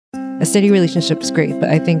a steady relationship is great, but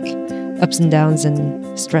I think ups and downs and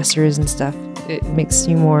stressors and stuff, it makes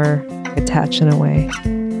you more attached in a way.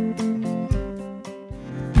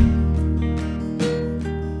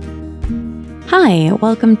 Hi,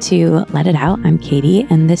 welcome to Let It Out. I'm Katie,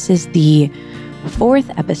 and this is the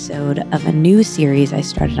 4th episode of a new series I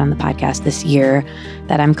started on the podcast this year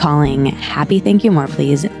that I'm calling Happy Thank You More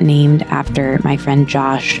Please, named after my friend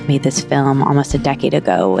Josh made this film almost a decade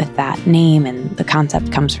ago with that name, and the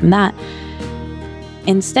concept comes from that.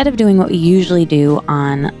 Instead of doing what we usually do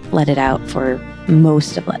on Let It Out for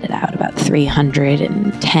most of Let It Out, about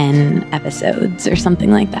 310 episodes or something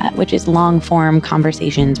like that, which is long-form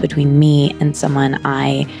conversations between me and someone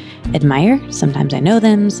I admire. Sometimes I know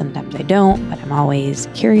them, sometimes I don't, but I'm always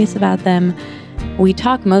curious about them. We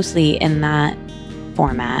talk mostly in that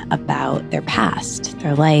format about their past,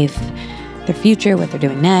 their life, their future, what they're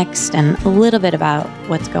doing next, and a little bit about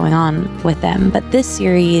what's going on with them. But this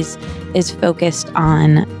series is focused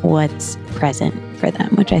on what's present for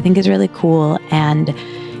them, which I think is really cool. And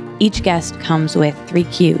each guest comes with 3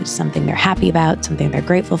 cues, something they're happy about, something they're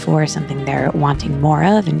grateful for, something they're wanting more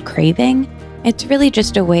of and craving. It's really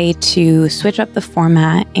just a way to switch up the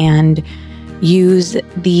format and use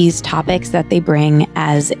these topics that they bring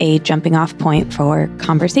as a jumping off point for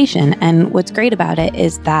conversation. And what's great about it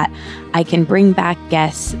is that I can bring back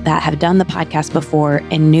guests that have done the podcast before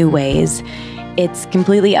in new ways. It's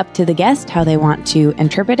completely up to the guest how they want to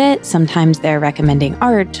interpret it. Sometimes they're recommending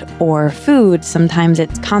art or food. Sometimes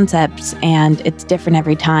it's concepts, and it's different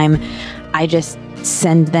every time. I just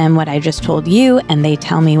send them what I just told you, and they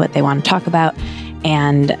tell me what they want to talk about,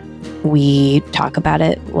 and we talk about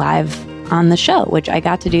it live on the show, which I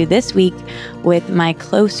got to do this week with my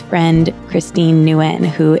close friend, Christine Nguyen,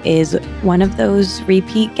 who is one of those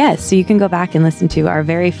repeat guests. So you can go back and listen to our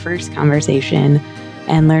very first conversation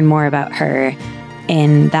and learn more about her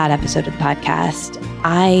in that episode of the podcast.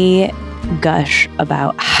 I gush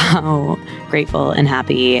about how grateful and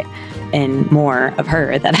happy and more of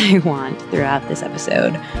her that I want throughout this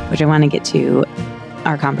episode, which I want to get to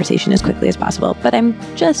our conversation as quickly as possible. But I'm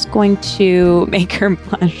just going to make her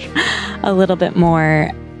blush a little bit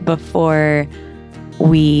more before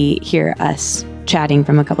we hear us chatting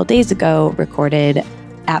from a couple days ago, recorded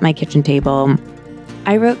at my kitchen table.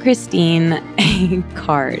 I wrote Christine a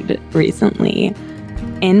card recently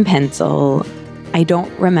in pencil. I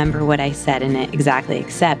don't remember what I said in it exactly,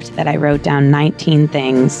 except that I wrote down 19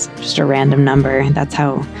 things, just a random number. That's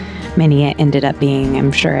how many it ended up being.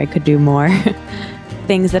 I'm sure I could do more.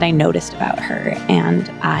 Things that I noticed about her, and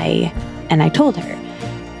I told her.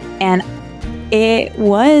 And it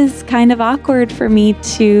was kind of awkward for me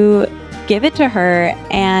to give it to her,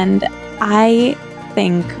 and I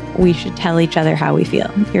think we should tell each other how we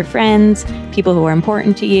feel. Your friends, people who are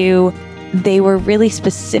important to you, they were really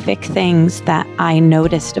specific things that I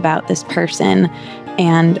noticed about this person.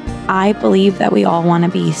 And I believe that we all want to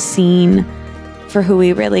be seen for who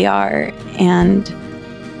we really are. And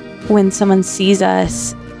when someone sees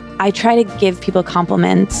us, I try to give people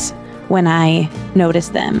compliments when I notice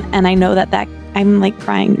them. And I know that I'm like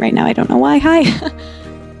crying right now. I don't know why. Hi.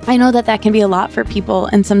 I know that can be a lot for people.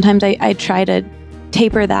 And sometimes I try to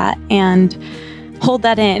taper that and hold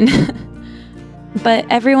that in. But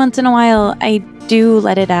every once in a while, I do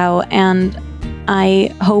let it out, and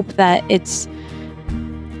I hope that it's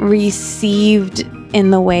received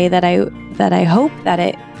in the way that I hope that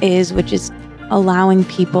it is, which is allowing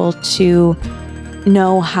people to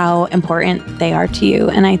know how important they are to you.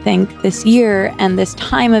 And I think this year and this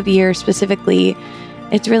time of year specifically,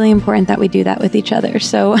 it's really important that we do that with each other.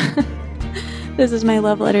 So this is my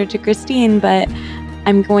love letter to Christine, but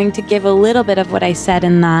I'm going to give a little bit of what I said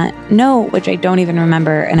in that note, which I don't even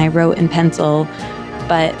remember, and I wrote in pencil.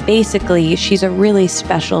 But basically, she's a really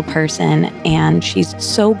special person, and she's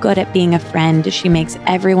so good at being a friend. She makes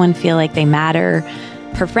everyone feel like they matter,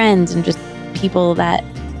 her friends and just people that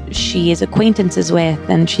she is acquaintances with,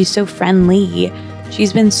 and she's so friendly.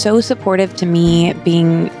 She's been so supportive to me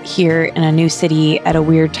being here in a new city at a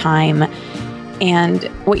weird time. And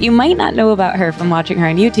what you might not know about her from watching her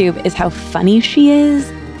on YouTube is how funny she is.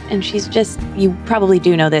 And she's just, you probably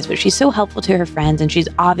do know this, but she's so helpful to her friends. And she's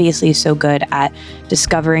obviously so good at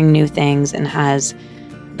discovering new things and has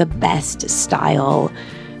the best style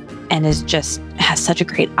and has such a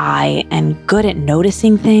great eye and good at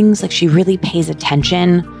noticing things. Like, she really pays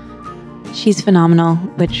attention. She's phenomenal,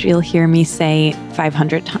 which you'll hear me say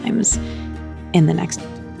 500 times in the next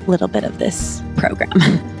little bit of this program.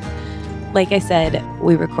 Like I said,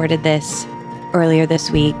 we recorded this earlier this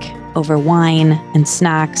week. over wine and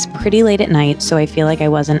snacks pretty late at night, so I feel like I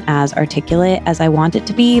wasn't as articulate as I wanted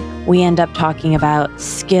to be. We end up talking about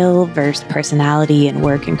skill versus personality and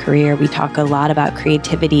work and career. We talk a lot about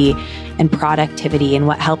creativity and productivity and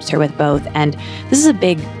what helps her with both. And this is a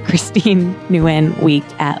big Christine Nguyen week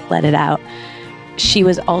at Let It Out. She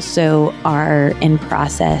was also our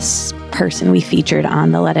in-process person we featured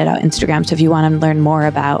on the Let It Out Instagram. So if you want to learn more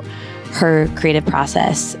about her creative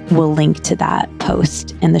process, we'll link to that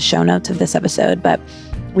post in the show notes of this episode. But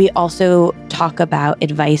we also talk about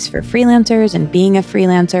advice for freelancers and being a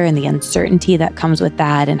freelancer and the uncertainty that comes with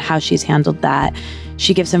that and how she's handled that.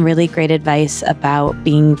 She gives some really great advice about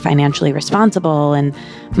being financially responsible and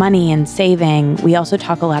money and saving. We also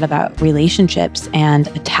talk a lot about relationships and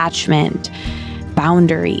attachment,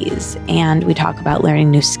 boundaries, and we talk about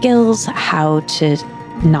learning new skills, how to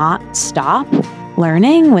not stop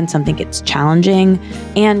learning when something gets challenging.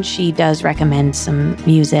 And she does recommend some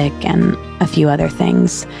music and a few other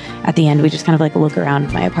things. At the end, we just kind of like look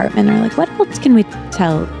around my apartment and are like, what else can we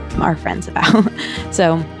tell our friends about?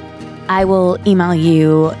 So I will email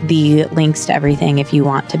you the links to everything if you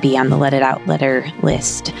want to be on the Let It Out letter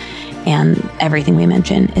list. And everything we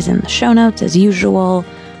mention is in the show notes as usual.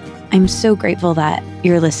 I'm so grateful that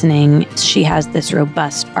you're listening. She has this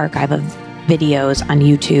robust archive of videos on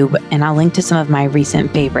YouTube, and I'll link to some of my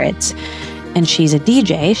recent favorites. And she's a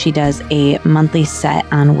DJ. She does a monthly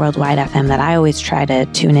set on Worldwide FM that I always try to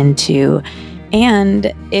tune into.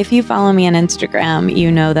 And if you follow me on Instagram,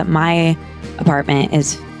 you know that my apartment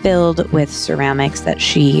is filled with ceramics that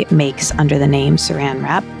she makes under the name Saran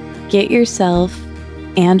Wrap. Get yourself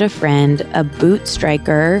and a friend a boot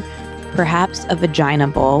striker, perhaps a vagina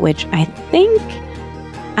bowl, which I think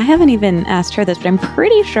I haven't even asked her this, but I'm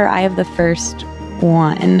pretty sure I have the first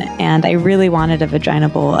one, and I really wanted a vagina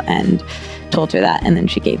bowl and told her that, and then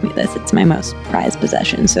she gave me this. It's my most prized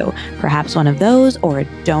possession, so perhaps one of those or a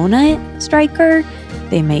donut striker.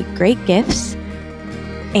 They make great gifts.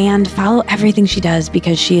 And follow everything she does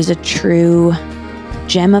because she is a true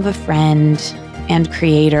gem of a friend and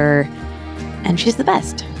creator, and she's the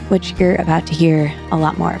best, which you're about to hear a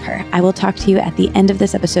lot more of her. I will talk to you at the end of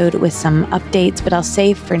this episode with some updates, but I'll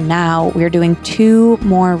say for now, we're doing 2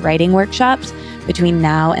 more writing workshops between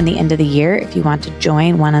now and the end of the year. If you want to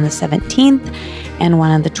join, one on the 17th and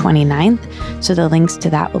one on the 29th. So the links to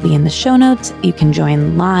that will be in the show notes. You can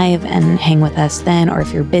join live and hang with us then, or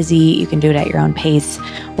if you're busy, you can do it at your own pace,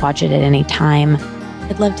 watch it at any time.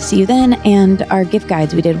 I'd love to see you then. And our gift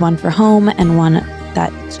guides, we did one for home and one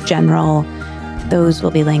that's general. Those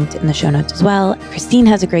will be linked in the show notes as well. Christine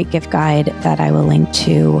has a great gift guide that I will link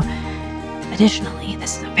to. Additionally,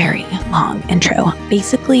 this is a very long intro.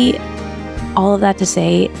 Basically, all of that to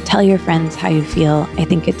say, tell your friends how you feel. I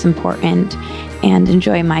think it's important, and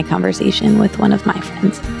enjoy my conversation with one of my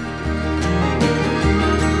friends.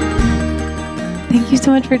 Thank you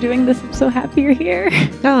so much for doing this. I'm so happy you're here.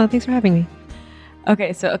 Oh, thanks for having me.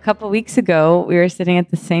 Okay, so a couple weeks ago, we were sitting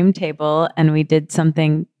at the same table and we did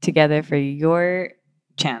something together for your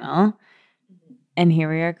channel. And here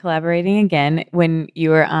we are collaborating again. When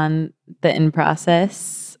you were on the In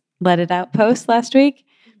Process Let It Out post last week,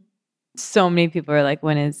 so many people were like,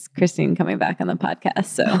 when is Christine coming back on the podcast?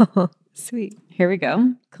 So sweet. Here we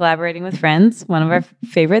go. Collaborating with friends, one of our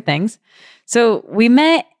favorite things. So we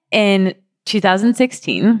met in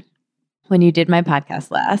 2016 when you did my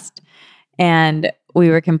podcast last. And we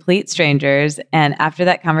were complete strangers. And after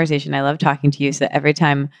that conversation, I loved talking to you. So every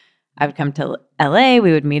time I would come to LA,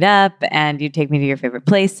 we would meet up and you'd take me to your favorite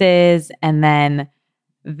places. And then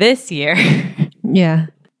this year, yeah,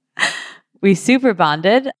 we super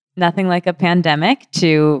bonded. Nothing like a pandemic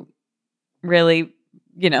to really,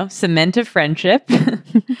 cement a friendship.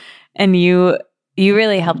 And you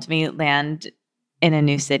really helped me land in a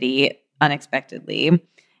new city unexpectedly.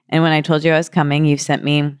 And when I told you I was coming, you sent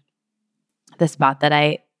me the spot that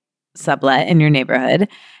I sublet in your neighborhood.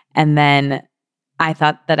 And then I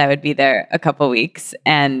thought that I would be there a couple weeks.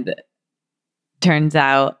 And turns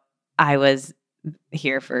out I was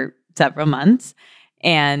here for several months.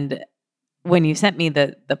 And when you sent me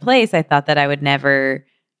the place, I thought that I would never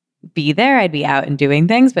be there. I'd be out and doing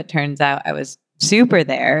things. But turns out I was super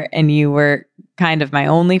there. And you were kind of my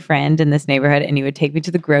only friend in this neighborhood. And you would take me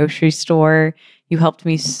to the grocery store. You helped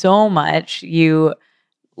me so much. You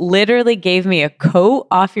literally gave me a coat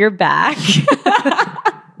off your back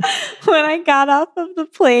when I got off of the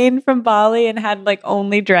plane from Bali and had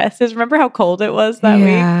only dresses. Remember how cold it was that week?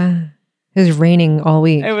 Yeah. It was raining all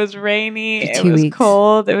week. It was rainy. For It 2 was weeks.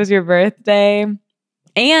 cold. It was your birthday.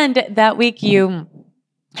 And that week you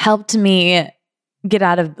helped me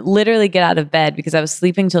literally get out of bed because I was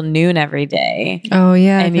sleeping till noon every day. Oh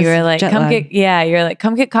yeah. And you 'cause were like, jet come lag.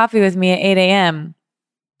 come get coffee with me at 8 a.m.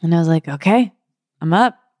 And I was like, okay, I'm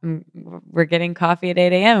up. We're getting coffee at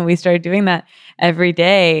 8 a.m. And we started doing that every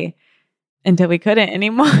day until we couldn't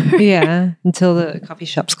anymore. Yeah, until the coffee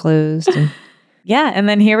shops closed. And Yeah. And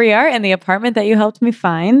then here we are in the apartment that you helped me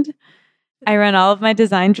find. I run all of my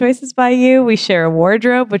design choices by you. We share a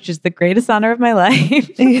wardrobe, which is the greatest honor of my life.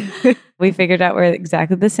 We figured out we're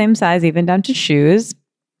exactly the same size, even down to shoes.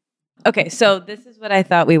 Okay, so this is what I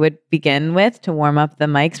thought we would begin with to warm up the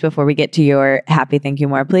mics before we get to your happy thank you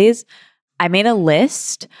more, please. I made a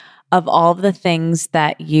list of all of the things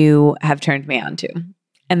that you have turned me on to.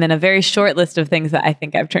 And then a very short list of things that I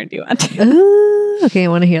think I've turned you on to. Ooh, okay, I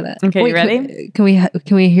want to hear that. Okay, you ready? Can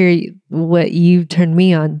we hear what you turned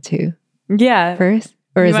me on to Yeah. first?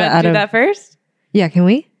 Or You is want that to out do of that first? Yeah, can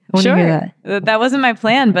we? I want to hear that. That wasn't my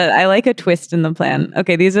plan, but I like a twist in the plan.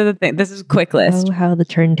 Okay, these are the things. This is a quick list. Oh, how the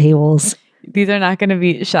turntables. These are not going to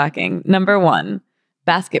be shocking. Number 1,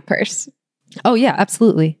 basket purse, Oh yeah,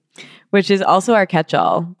 absolutely. which is also our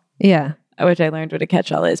catch-all, Yeah. which I learned what a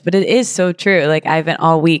catch-all is. But it is so true. Like I've been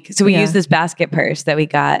all week. So we Yeah. use this basket purse that we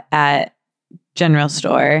got at General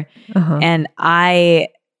Store. Uh-huh. And I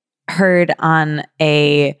heard on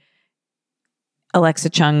a Alexa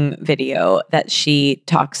Chung video that she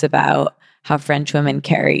talks about how French women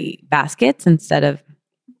carry baskets instead of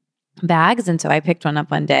bags. And so I picked one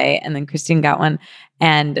up one day and then Christine got one.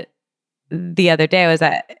 And the other day I was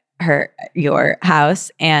at your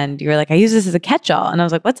house and you were like, I use this as a catch-all. And I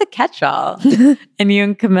was like, what's a catch-all? And you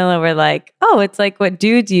and Camilla were like, oh, it's like what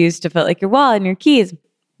dudes use to put like your wallet and your keys.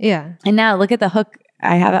 Yeah. And now look at the hook.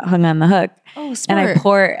 I have it hung on the hook. Oh, smart. And I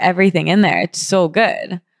pour everything in there. It's so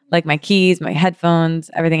good. Like my keys, my headphones,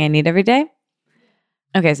 everything I need every day.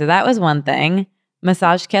 Okay, so that was one thing.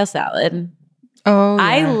 Massage kale salad. Oh, yeah.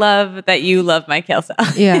 I love that you love my kale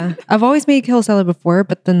salad. Yeah. I've always made kale salad before,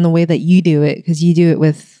 but then the way that you do it, because you do it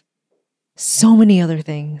with so many other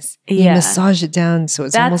things. You Yeah. massage it down. So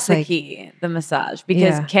it's That's almost the like, key, the massage.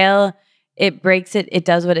 Because Yeah. kale, it breaks it. It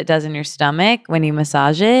does what it does in your stomach when you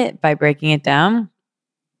massage it by breaking it down.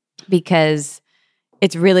 Because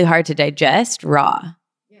it's really hard to digest raw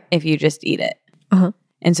if you just eat it. Uh-huh.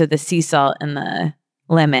 And so the sea salt and the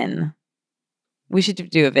lemon, we should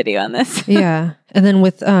do a video on this. Yeah. And then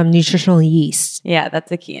with nutritional yeast Yeah,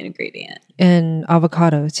 that's a key ingredient. and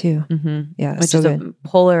avocado too. Mm-hmm. Yeah. Which so is good. a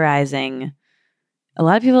polarizing. A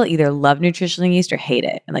lot of people either love nutritional yeast or hate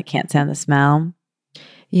it and like can't stand the smell.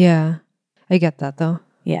 Yeah. I get that though.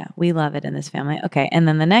 Yeah, we love it in this family. Okay, and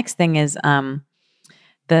then the next thing is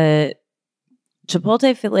the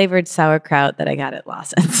chipotle flavored sauerkraut that I got at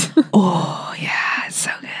Lawson's. Oh, yeah. It's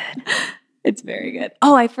so good. It's very good.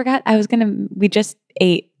 Oh, I forgot. We just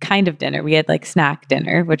ate kind of dinner. We had like snack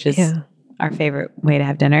dinner, which is Yeah. our favorite way to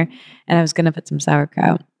have dinner. And I was going to put some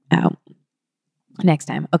sauerkraut out next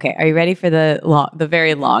time. Okay. Are you ready for the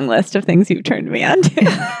very long list of things you've turned me on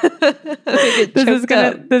to? This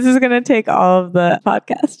is going to take all of the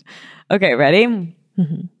podcast. Okay. Ready?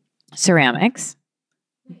 Mhm. Ceramics,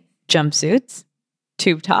 jumpsuits,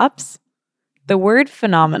 tube tops, the word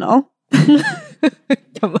phenomenal.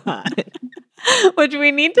 Come on. Which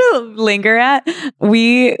we need to linger at.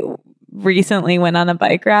 We recently went on a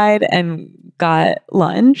bike ride and got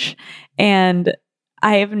lunch, and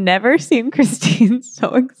I have never seen Christine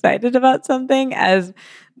so excited about something as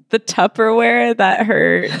the Tupperware that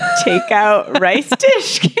her takeout rice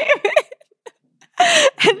dish came in.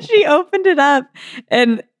 And she opened it up,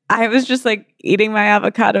 and I was just like eating my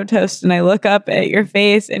avocado toast, and I look up at your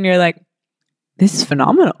face, and you're like, this is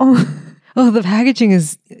phenomenal. Oh, the packaging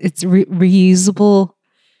it's reusable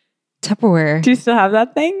Tupperware. Do you still have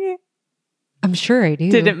that thing? I'm sure I do.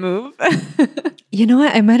 Did it move? You know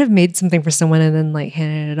what? I might have made something for someone and then like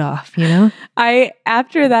handed it off, you know?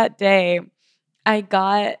 After that day, I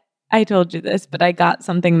told you this, but I got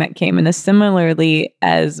something that came in a similarly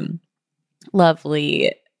as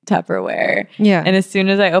lovely Tupperware. Yeah. And as soon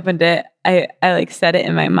as I opened it, I like said it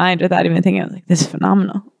in my mind without even thinking. I was like, this is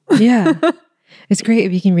phenomenal. Yeah. It's great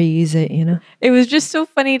if you can reuse it, you know? It was just so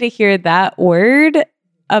funny to hear that word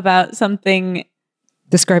about something.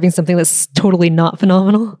 Describing something that's totally not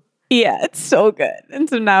phenomenal. Yeah, it's so good. And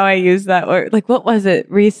so now I use that word. Like, what was it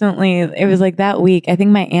recently? It was like that week. I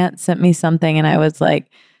think my aunt sent me something and I was like,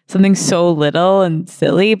 something so little and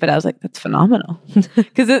silly, but I was like, that's phenomenal.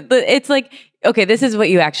 Because it's like, okay, this is what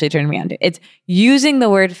you actually turned me on to. It's using the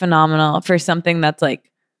word phenomenal for something that's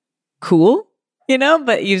like cool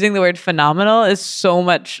but using the word phenomenal is so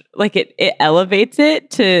much like it elevates it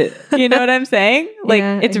to, you know what I'm saying? Like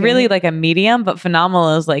Yeah, it's I get really it. like a medium, but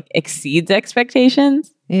phenomenal is like exceeds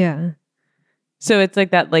expectations. Yeah. So it's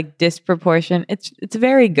like that like disproportion. It's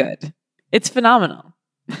very good. It's phenomenal.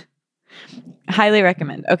 Highly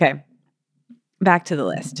recommend. Okay. Back to the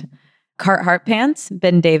list. Carhartt pants,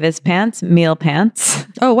 Ben Davis pants, Meal pants,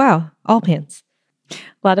 Oh, wow. All pants. a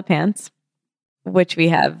lot of pants, which we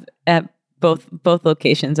have at both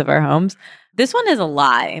locations of our homes. This one is a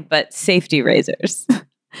lie, but safety razors.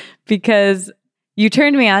 Because you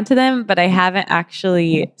turned me on to them, but I haven't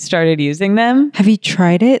actually started using them. Have you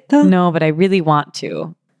tried it though? No, but I really want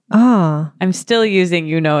to. Ah. I'm still using,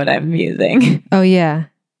 you know what I'm using. Oh, yeah.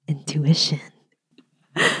 Intuition.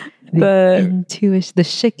 The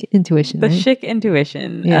chic intuition. the right? chic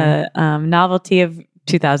intuition, Yeah. novelty of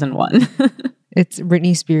 2001. It's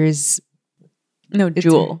Britney Spears' No, It's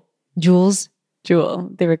Jewel. Jules. Jewel,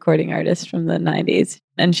 the recording artist from the 90s.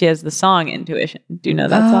 And she has the song Intuition. Do you know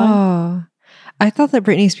that song? Oh. I thought that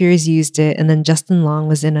Britney Spears used it and then Justin Long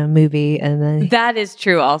was in a movie and then That is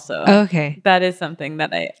true also. okay. That is something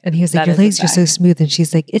that I And he was like, that your is a legs are so fact. smooth. And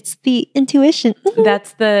she's like, it's the intuition.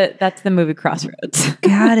 that's the movie Crossroads.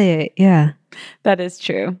 Got it. Yeah. That is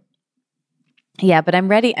true. Yeah, but I'm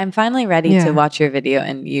ready. I'm finally ready Yeah. to watch your video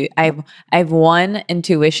and I've one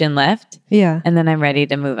intuition left Yeah. and then I'm ready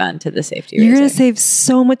to move on to the safety You're going razor. to save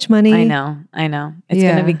so much money. I know. It's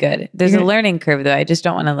Yeah. gonna be good. There's You're a learning curve though. I just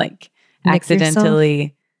don't want to like Nick yourself?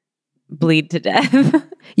 accidentally bleed to death.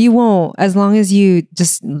 You won't, as long as you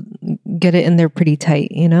just get it in there pretty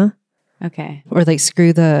tight, you know? Okay. Or like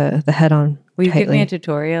screw the head on. Will you give me tightly. a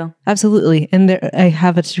tutorial? Absolutely. And I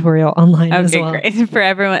have a tutorial online as Okay, well. great. For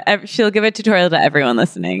everyone, she'll give a tutorial to everyone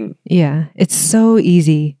listening. Yeah. It's so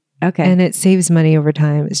easy Okay. and it saves money over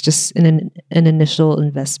time. It's just an initial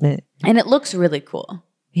investment. And it looks really cool.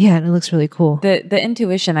 Yeah. And it looks really cool. The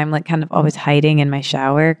intuition, I'm like kind of always hiding in my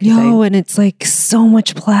shower. 'Cause Yo, and it's like so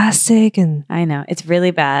much plastic and I know. It's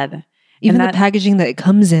really bad. even that- the packaging that it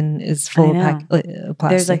comes in is full I of plastic.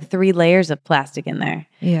 There's like 3 layers of plastic in there.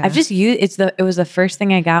 yeah. I've just used it was the first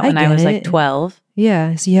thing I got I when I get was like it. 12.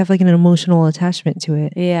 Yeah. So you have like an emotional attachment to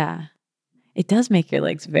it. Yeah. It does make your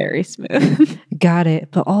legs very smooth. Got it.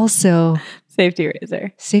 But also Safety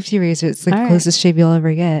razor. safety razor, it's the All right. closest shave you'll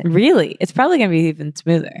ever get. Really? It's probably going to be even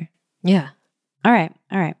smoother. Yeah. All right.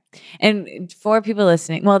 And for people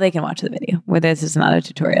listening, well, they can watch the video where this is not a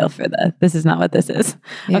tutorial this is not what this is.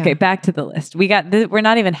 Yeah. Okay, back to the list. We're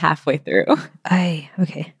not even halfway through.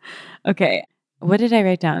 Okay. Okay. What did I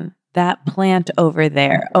write down? That plant over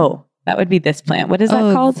there. Oh, that would be this plant. What is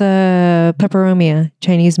that called? The peperomia,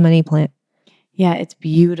 Chinese money plant. Yeah, it's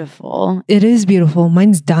beautiful. It is beautiful.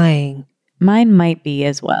 Mine's dying. Mine might be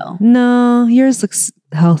as well. No, yours looks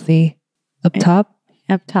healthy. Up top.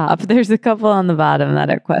 Up top. There's a couple on the bottom that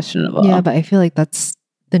are questionable. Yeah, but I feel like that's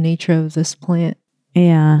the nature of this plant.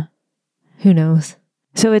 Yeah. Who knows?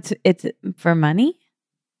 So it's for money?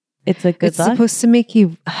 It's like good It's luck? supposed to make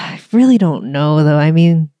you. I really don't know though. I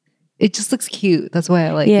mean, it just looks cute. That's why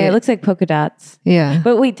I like yeah, it. it looks like polka dots. Yeah.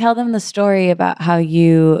 But wait, tell them the story about how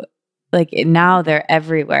you like now they're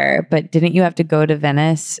everywhere, but didn't you have to go to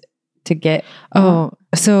Venice to get Oh,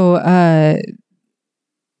 so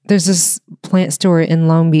there's this plant store in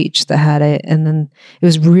Long Beach that had it, and then it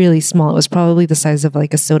was really small. It was probably the size of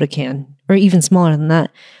like a soda can, or even smaller than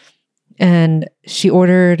that. And she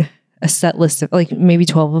ordered a set list of like maybe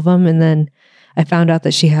 12 of them, and then I found out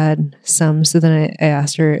that she had some. So then I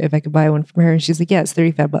asked her if I could buy one from her, and she's like, "Yeah, it's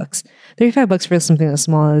 $35. $35 for something as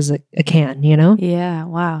small as a can, you know?" Yeah,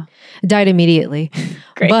 wow. It died immediately.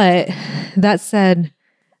 Great. But that said,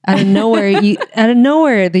 out of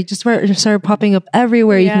nowhere, they just started popping up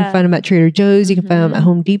everywhere. You Yeah. can find them at Trader Joe's. You can find them at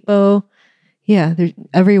Home Depot. Yeah, they're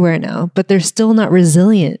everywhere now, but they're still not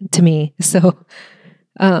resilient to me. So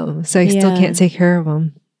I still Yeah. can't take care of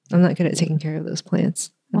them. I'm not good at taking care of those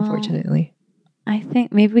plants, Well, unfortunately. I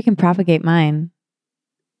think maybe we can propagate mine.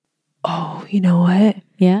 Oh, you know what?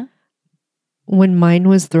 Yeah? When mine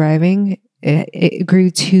was thriving, it grew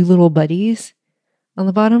 2 little buddies on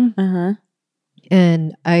the bottom. Uh-huh.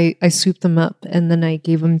 And I swooped them up and then I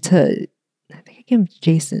gave them to, I think I gave them to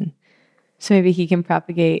Jason. So maybe he can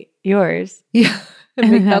propagate yours. Yeah. And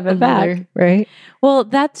Make have that it the back. mother, right? Well,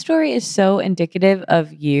 that story is so indicative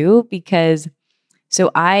of you because so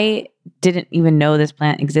I didn't even know this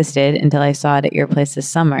plant existed until I saw it at your place this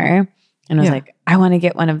summer. And I was Yeah. like, I want to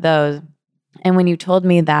get one of those. And when you told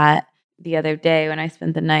me that the other day when I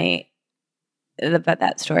spent the night, about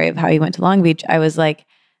that story of how you went to Long Beach, I was like,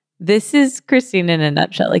 this is Christine in a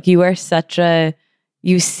nutshell. Like you are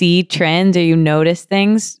you see trends or you notice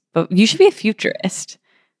things But you should be a futurist.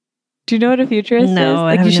 Do you know what a futurist is? No, I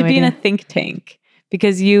Like have you should no be in a idea. think tank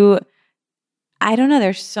because I don't know,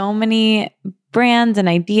 there's so many brands and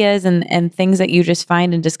ideas and things that you just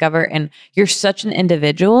find and discover. And you're such an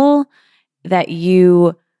individual that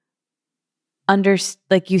you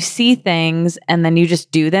you see things and then you just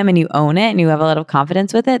do them and you own it and you have a lot of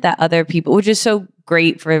confidence with it that other people, which is so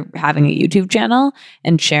great for having a YouTube channel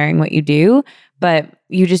and sharing what you do. But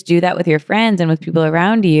you just do that with your friends and with people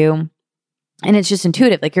around you. And it's just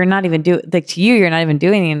intuitive. Like you're not even to you, you're not even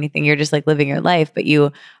doing anything. You're just like living your life, but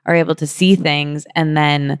you are able to see things. And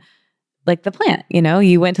then like the plant,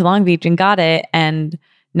 you went to Long Beach and got it and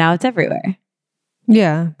now it's everywhere.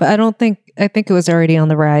 Yeah, but I think it was already on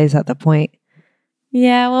the rise at the point.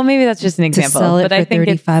 Yeah, well, maybe that's just an example. To sell it but for I think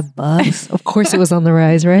 $35. Of course it was on the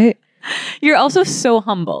rise, right? You're also so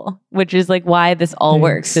humble, which is like why this all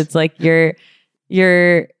works. It's like you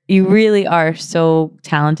really are so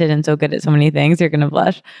talented and so good at so many things. You're going to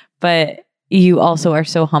blush, but you also are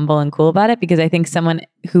so humble and cool about it because I think someone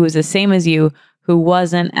who is the same as you, who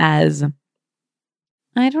wasn't as,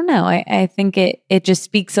 I don't know. I think it just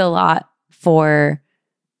speaks a lot for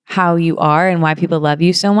how you are and why people love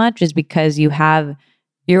you so much is because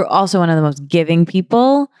you're also one of the most giving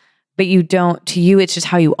people, but to you, it's just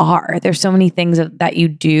how you are. There's so many things that you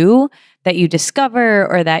do that you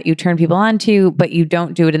discover or that you turn people on to, but you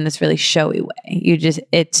don't do it in this really showy way.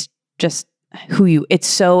 It's just it's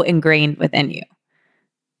so ingrained within you.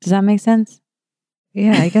 Does that make sense?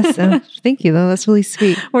 Yeah, I guess so. Thank you, though. That's really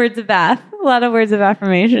sweet. Words of bath. A lot of words of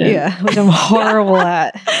affirmation. Yeah, which I'm horrible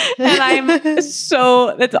at. And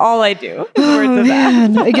that's all I do. Oh, Words of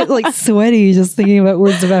man. I get like sweaty just thinking about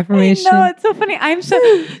words of affirmation. No, it's so funny.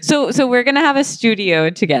 So we're going to have a studio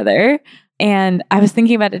together. And I was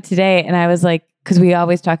thinking about it today and I was like, because we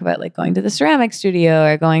always talk about like going to the ceramic studio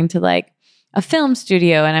or going to like a film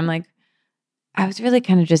studio. And I'm like, I was really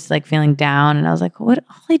kind of just like feeling down and I was like, all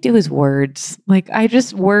I do is words. Like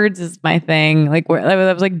words is my thing. Like I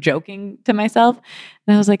was like joking to myself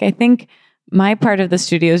and I was like, I think my part of the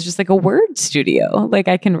studio is just like a word studio. Like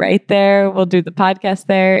I can write there. We'll do the podcast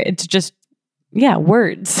there. It's just,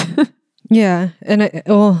 words. Yeah. And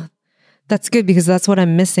that's good because that's what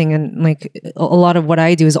I'm missing. And like a lot of what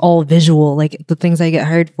I do is all visual. Like the things I get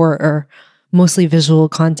hired for are mostly visual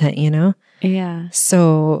content, Yeah.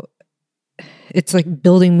 So it's like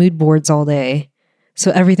building mood boards all day.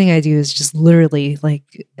 So everything I do is just literally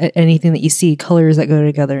like anything that you see, colors that go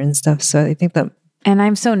together and stuff. So I think that. And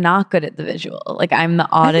I'm so not good at the visual. Like I'm the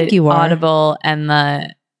I think you are. audible and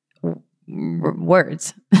the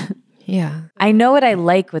words. Yeah. I know what I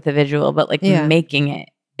like with the visual, but like Yeah. making it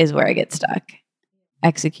is where I get stuck.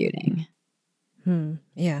 Executing.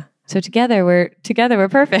 Yeah. So together we're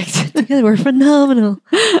perfect. Together we're phenomenal.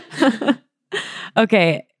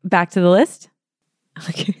 Okay, back to the list.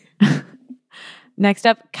 Okay. Next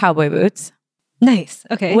up, cowboy boots. Nice.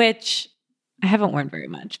 Okay. Which I haven't worn very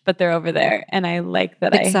much, but they're over there and I like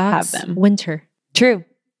that Big I socks, have them. Winter. True.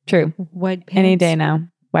 Wide pants. Any day now.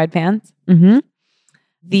 Wide pants. Mm-hmm.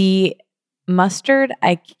 The mustard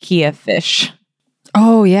IKEA fish.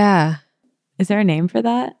 Oh, yeah. Is there a name for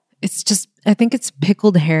that? It's just, I think it's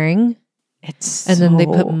pickled herring. It's And then they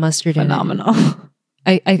put mustard phenomenal. in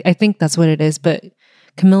it. I think that's what it is, but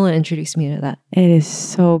Camilla introduced me to that. It is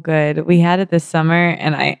so good. We had it this summer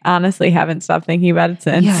and I honestly haven't stopped thinking about it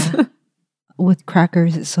since. Yeah. With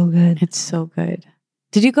crackers, it's so good. It's so good.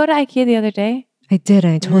 Did you go to IKEA the other day? I did.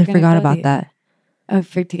 I totally gonna forgot go about the- that. Oh,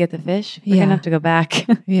 to get the fish? We're Yeah. going to have to go back.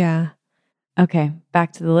 Yeah. Okay,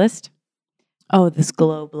 back to the list. Oh, this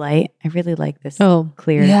globe light. I really like this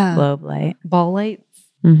clear yeah. globe light. Ball lights?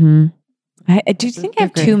 Mm-hmm. Do you think I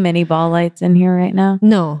have They're too great. many ball lights in here right now?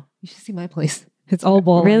 No. You should see my place. It's all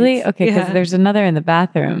ball Really? lights. Okay, because Yeah. there's another in the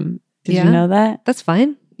bathroom. Did Yeah? you know that? That's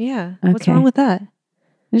fine. Yeah. What's Okay. wrong with that?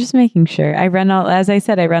 I'm just making sure. As I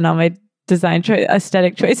said, I run all my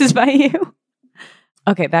aesthetic choices by you.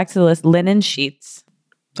 Okay, back to the list. Linen sheets.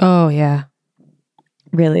 Oh, yeah.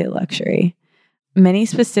 Really a luxury. Many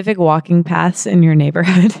specific walking paths in your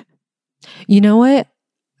neighborhood. You know what?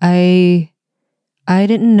 I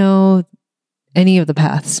didn't know any of the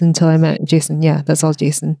paths until I met Jason. Yeah, that's all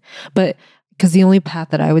Jason. But because the only path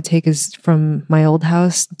that I would take is from my old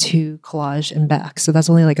house to Collage and back. So that's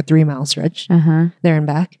only like a 3-mile stretch there and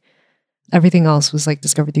back. Everything else was like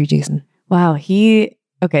discovered through Jason. Wow.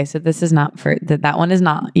 Okay, so this is not that one is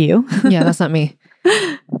not you. Yeah, that's not me.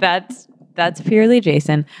 That's purely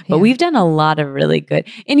Jason. But Yeah. we've done a lot of really good.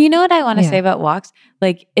 And you know what I want to Yeah. say about walks?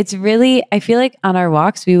 Like it's really, I feel like on our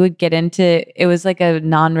walks, we would get into, it was like a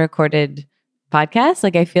non-recorded podcast.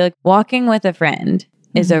 Like I feel like walking with a friend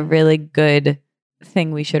is a really good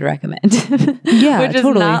thing we should recommend. Yeah, which is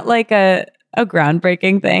totally. not like a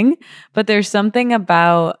groundbreaking thing, but there's something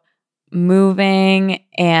about moving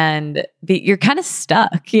and you're kind of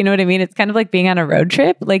stuck. You know what I mean? It's kind of like being on a road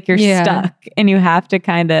trip. Like you're stuck and you have to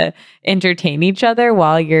kind of entertain each other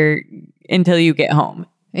until you get home.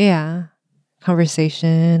 Yeah.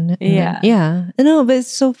 Conversation. Yeah. No, but it's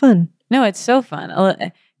so fun. No, it's so fun.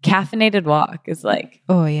 A caffeinated walk is like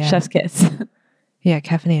Oh, yeah. chef's kiss. Yeah,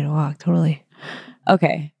 caffeinated walk. Totally.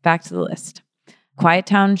 Okay, back to the list. Quiet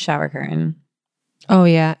Town shower curtain. Oh,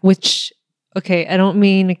 yeah. Which, okay, I don't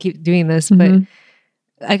mean to keep doing this, but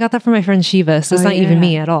I got that from my friend Shiva. So it's not even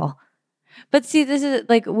me at all. But see, this is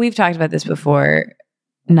like, we've talked about this before,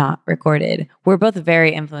 not recorded. We're both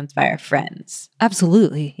very influenced by our friends.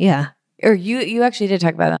 Absolutely. Yeah. Or you actually did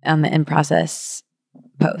talk about it on the In Process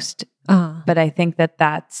post. But I think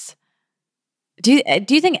that's, do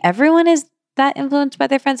you think everyone is that influenced by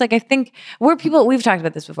their friends? Like, I think we've talked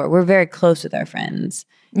about this before. We're very close with our friends.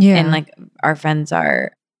 Yeah. And like our friends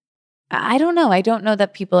are, I don't know. I don't know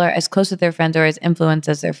that people are as close with their friends or as influenced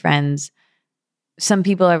as their friends. Some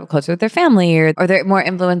people are closer with their family or they're more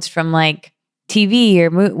influenced from like TV or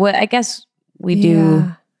what I guess we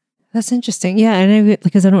do. That's interesting. Yeah. And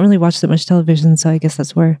because I don't really watch that much television. So I guess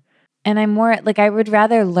that's where. And I'm more like, I would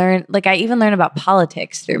rather learn, like I even learn about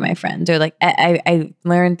politics through my friends or like I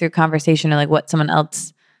learn through conversation or like what someone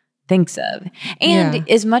else thinks of. And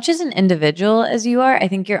as much as an individual as you are, I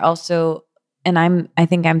think you're also, and I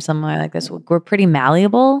think I'm similar like this. We're pretty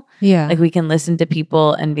malleable. Yeah. Like we can listen to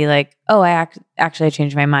people and be like, oh, I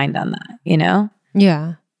changed my mind on that, you know?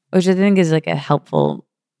 Yeah. Which I think is like a helpful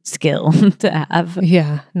skill to have.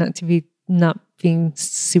 Yeah. Not being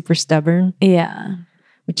super stubborn. Yeah.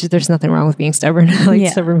 Which there's nothing wrong with being stubborn. I like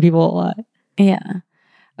stubborn people a lot. Yeah.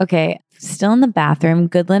 Okay. Still in the bathroom,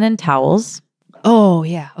 good linen towels. Oh,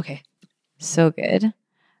 yeah. Okay. So good.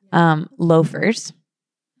 Loafers.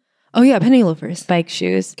 Oh, yeah. Penny loafers. Bike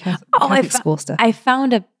shoes. Catholic school stuff. I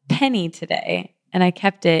found a penny today and I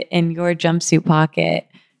kept it in your jumpsuit pocket.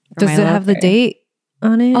 Does it have the date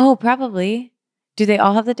on it? Oh, probably. Do they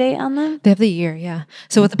all have the date on them? They have the year, yeah.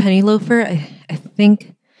 So with the penny loafer, I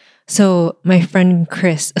think, so my friend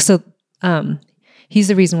Chris, he's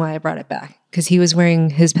the reason why I brought it back because he was wearing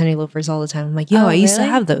his penny loafers all the time. I'm like, I used to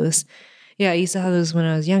have those. Yeah, I used to have those when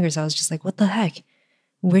I was younger. So I was just like, what the heck?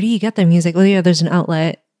 Where do you get them? He's like, well, yeah, there's an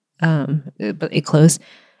outlet, but it closed.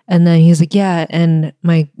 And then he's like, yeah, and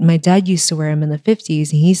my dad used to wear them in the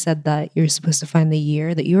 50s. And he said that you're supposed to find the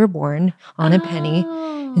year that you were born on a penny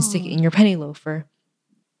and stick it in your penny loafer.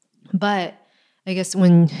 But I guess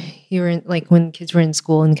when you were in, like when kids were in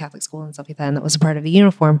school in Catholic school and stuff like that, and that was a part of the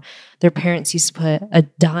uniform, their parents used to put a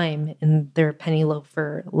dime in their penny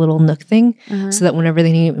loafer little nook thing, so that whenever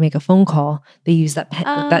they need to make a phone call, they use that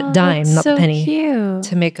dime, not the penny,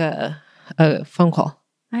 to make a phone call.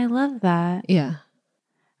 I love that. Yeah.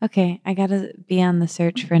 Okay, I gotta be on the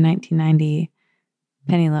search for 1990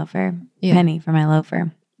 penny loafer. Yeah. Penny for my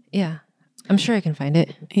loafer. Yeah, I'm sure I can find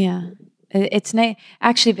it. Yeah. It's nice.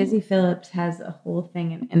 Actually, Busy Phillips has a whole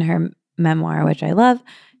thing in her memoir, which I love.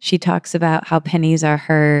 She talks about how pennies are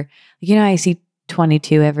her, I see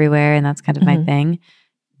 22 everywhere and that's kind of my thing.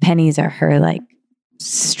 Pennies are her like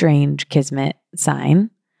strange kismet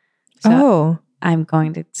sign. So I'm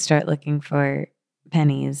going to start looking for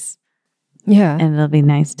pennies. Yeah. And it'll be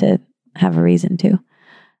nice to have a reason to.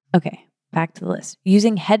 Okay, back to the list.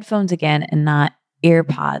 Using headphones again and not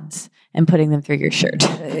earpods and putting them through your shirt.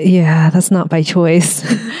 Yeah, that's not by choice.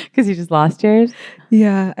 Because you just lost yours?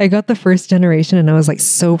 Yeah, I got the first generation and I was like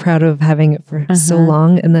so proud of having it for so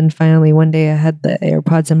long. And then finally one day I had the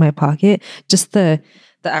AirPods in my pocket, just the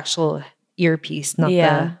actual earpiece, not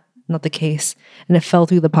the case. And it fell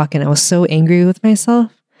through the pocket and I was so angry with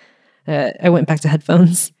myself. I went back to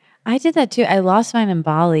headphones. I did that too. I lost mine in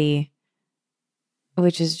Bali,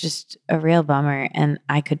 which is just a real bummer. And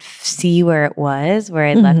I could see where it was, where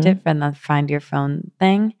I left it from the Find Your Phone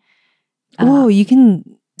thing. Oh, you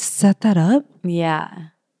can set that up? Yeah.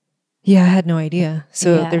 Yeah, I had no idea.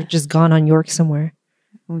 So they're just gone on York somewhere.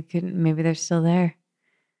 We couldn't, maybe they're still there.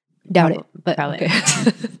 Doubt it, but probably. Okay.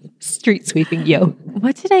 Street sweeping, yo.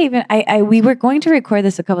 What did I even, we were going to record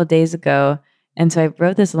this a couple of days ago. And so I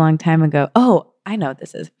wrote this a long time ago. Oh, I know what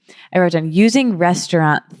this is. I wrote down using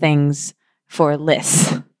restaurant things for lists.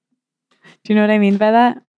 Do you know what I mean by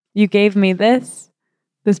that? You gave me this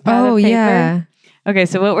pad of paper. Yeah. Okay,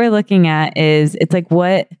 so what we're looking at is, it's like,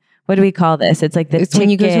 what do we call this? It's like the ticket. When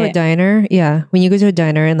you go to a diner. Yeah. When you go to a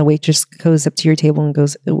diner and the waitress goes up to your table and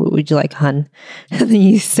goes, what would you like, hun? And then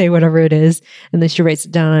you say whatever it is. And then she writes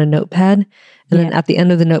it down on a notepad. And then at the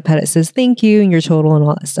end of the notepad, it says thank you and your total and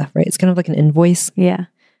all that stuff, right? It's kind of like an invoice. Yeah.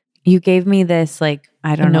 You gave me this, like,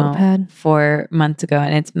 I don't know, notepad 4 months ago,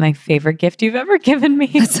 and it's my favorite gift you've ever given me.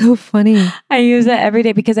 That's so funny. I use it every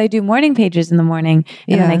day because I do morning pages in the morning,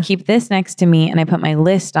 and then I keep this next to me, and I put my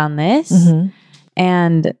list on this,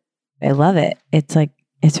 and I love it. It's like,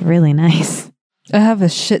 it's really nice. I have a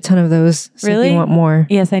shit ton of those. So Really? if you want more?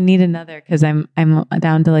 Yes, I need another because I'm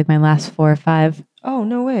down to like my last 4 or 5. Oh,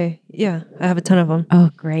 no way. Yeah, I have a ton of them.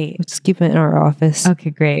 Oh, great. We'll just keep it in our office.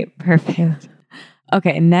 Okay, great. Perfect. Yeah.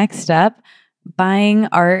 Okay, next up, buying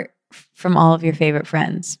art from all of your favorite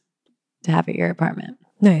friends to have at your apartment.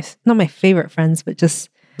 Nice. Not my favorite friends, but just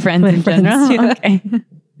Friends my in friends, general? yeah. Okay.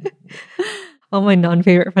 all my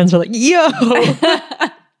non-favorite friends are like, yo,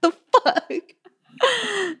 the fuck?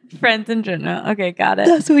 Friends in general. Okay, got it.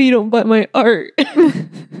 That's why you don't buy my art.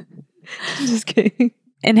 Just kidding.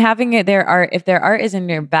 And having it their art, if their art is in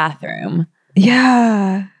your bathroom,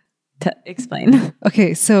 Yeah. to explain.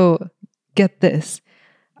 Okay, so get this.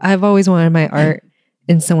 I've always wanted my art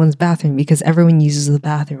in someone's bathroom because everyone uses the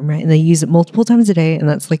bathroom, right? And they use it multiple times a day, and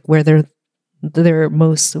that's like where they're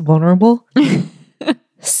most vulnerable.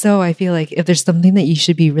 So I feel like if there's something that you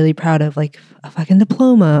should be really proud of, like a fucking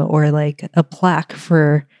diploma or like a plaque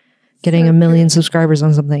for getting 1 million subscribers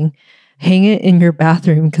on something, hang it in your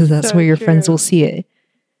bathroom because that's So where your true. friends will see it.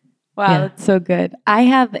 Wow, Yeah. that's so good. I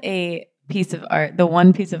have a piece of art, the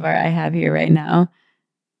one piece of art I have here right now,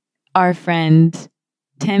 our friend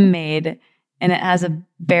Tim made, and it has a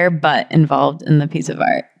bare butt involved in the piece of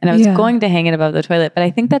art. And I was Yeah. going to hang it above the toilet, but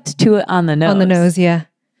I think that's too on the nose. On the nose, yeah.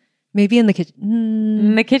 Maybe in the kitchen.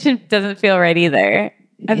 And the kitchen doesn't feel right either.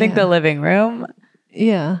 I think the living room.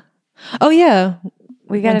 Yeah. Oh, yeah.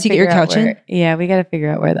 We got to Once you get your figure out couch in? where. Yeah, we got to figure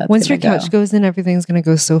out where that's Once your gonna couch go. goes in, everything's going to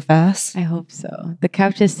go so fast. I hope so. The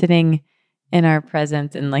couch is sitting in our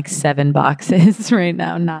presence in like 7 boxes right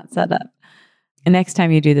now, not set up. And next time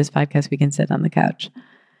you do this podcast, we can sit on the couch.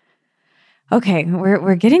 Okay,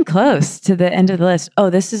 we're getting close to the end of the list. Oh,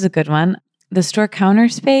 this is a good one. The store counter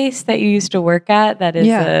space that you used to work at, that is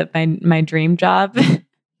my dream job.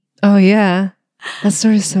 Oh, yeah. That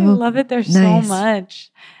store is so I love it there so nice.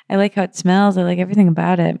 much. I like how it smells. I like everything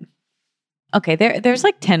about it. Okay, there's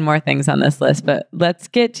like 10 more things on this list, but let's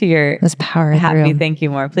get to your Let's power happy through. thank you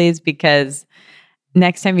more, please, because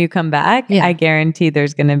next time you come back, I guarantee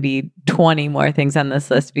there's going to be 20 more things on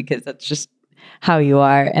this list because that's just how you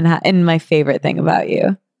are and my favorite thing about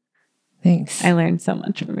you. Thanks. I learned so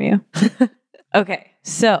much from you. Okay,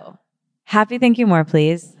 so happy thank you more,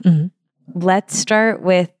 please. Mhm. Let's start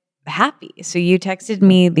with happy. So you texted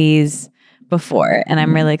me these before, and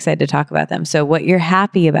I'm really excited to talk about them. So what you're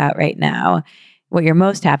happy about right now, what you're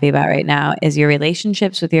most happy about right now is your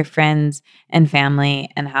relationships with your friends and family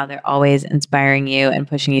and how they're always inspiring you and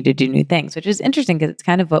pushing you to do new things, which is interesting because it's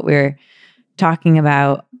kind of what we're talking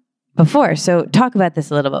about before. So talk about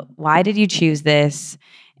this a little bit. Why did you choose this?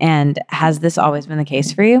 And has this always been the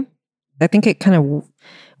case for you? I think it kind of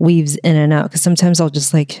weaves in and out because sometimes I'll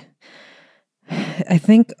just like, I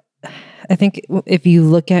think if you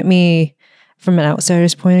look at me from an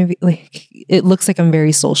outsider's point of view, like it looks like I'm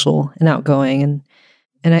very social and outgoing,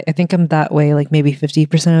 and I think I'm that way like maybe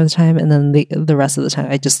 50% of the time, and then the rest of the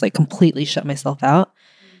time I just like completely shut myself out.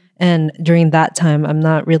 And during that time, I'm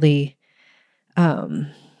not really, I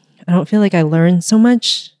don't feel like I learn so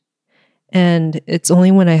much, and it's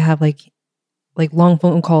only when I have like long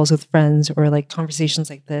phone calls with friends or like conversations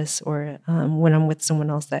like this, or when I'm with someone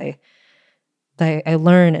else that I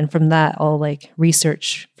learn, and from that I'll like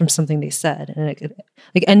research from something they said, and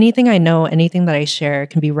like anything I know, anything that I share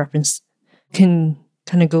can be referenced, can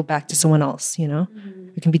kind of go back to someone else, you know,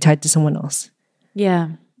 it can be tied to someone else. Yeah.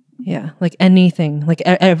 Yeah, like anything, like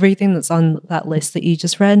everything that's on that list that you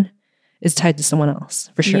just read is tied to someone else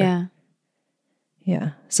for sure.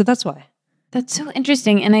 Yeah. So that's why. That's so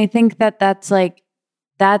interesting. And I think that's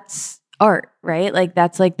art, right? Like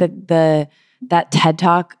that's like that TED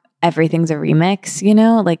Talk, everything's a remix, you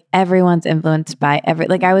know, like everyone's influenced by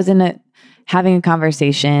like I was having a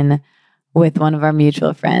conversation with one of our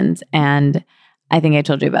mutual friends, and I think I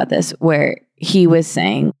told you about this, where he was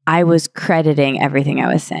saying, I was crediting everything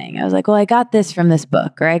I was saying. I was like, well, I got this from this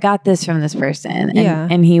book, or I got this from this person.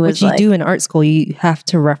 And he was Which you like, do in art school, you have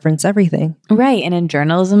to reference everything. right. And in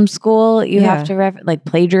journalism school, you have to like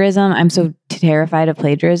plagiarism. I'm so terrified of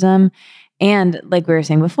plagiarism. And like we were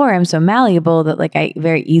saying before, I'm so malleable that like I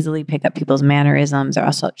very easily pick up people's mannerisms, or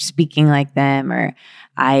also speaking like them, or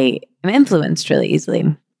I am influenced really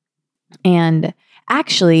easily. And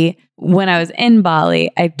actually, when I was in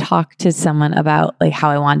Bali, I talked to someone about like how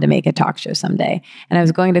I wanted to make a talk show someday. And I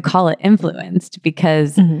was going to call it Influenced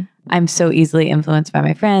because I'm so easily influenced by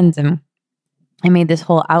my friends. And I made this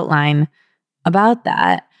whole outline about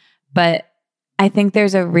that. But I think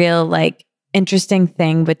there's a real like interesting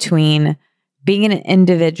thing between being an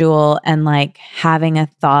individual and like having a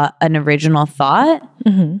thought, an original thought,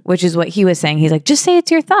 which is what he was saying. He's like, just say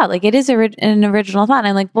it's your thought. Like it is an original thought. And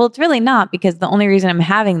I'm like, well, it's really not, because the only reason I'm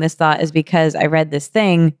having this thought is because I read this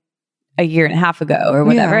thing a year and a half ago or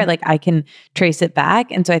whatever. Yeah. Like I can trace it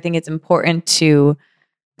back. And so I think it's important to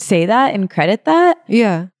say that and credit that.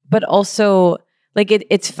 Yeah. But also like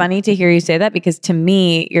it's funny to hear you say that, because to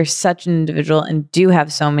me, you're such an individual and do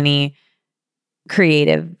have so many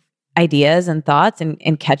creative ideas and thoughts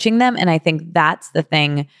and catching them. And I think that's the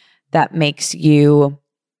thing that makes you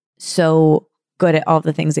so good at all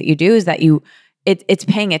the things that you do, is that it's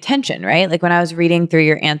paying attention, right? Like when I was reading through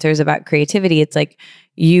your answers about creativity, it's like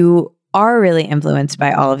you are really influenced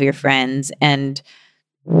by all of your friends and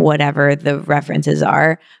whatever the references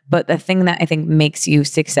are. But the thing that I think makes you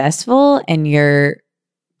successful in your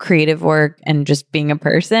creative work and just being a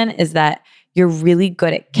person is that you're really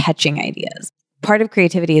good at catching ideas. Part of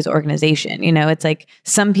creativity is organization. You know, it's like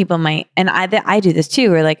some people might, and I do this too,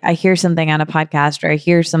 where like I hear something on a podcast or I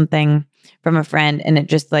hear something from a friend and it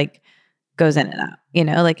just like goes in and out, you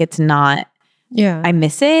know, like it's not, I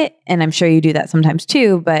miss it. And I'm sure you do that sometimes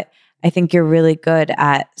too, but I think you're really good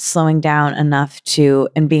at slowing down enough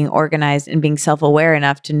and being organized and being self-aware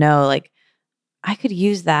enough to know like, I could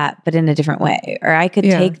use that, but in a different way, or I could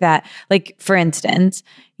take that. Like for instance,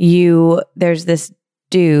 there's this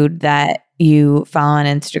dude that you follow on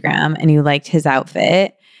Instagram and you liked his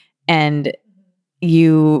outfit and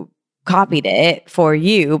you copied it for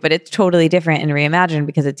you, but it's totally different and reimagined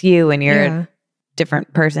because it's you and you're a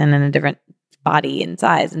different person and a different body and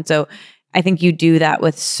size. And so I think you do that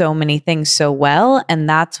with so many things so well. And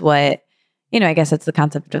that's what, you know, I guess that's the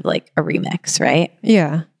concept of like a remix, right?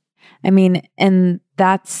 Yeah. I mean, and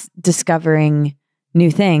that's discovering new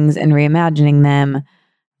things and reimagining them,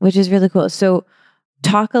 which is really cool. So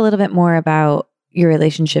talk a little bit more about your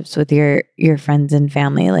relationships with your friends and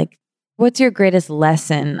family. Like, what's your greatest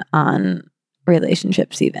lesson on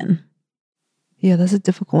relationships even? Yeah, that's a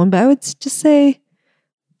difficult one. But I would just say,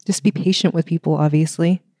 just be patient with people,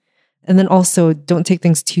 obviously. And then also don't take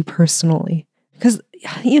things too personally. Because,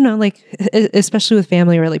 you know, like, especially with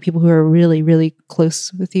family or like people who are really, really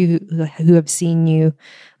close with you, who have seen you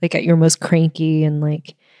like at your most cranky and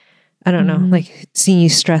like, I don't know, like seeing you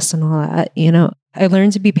stress and all that, you know. I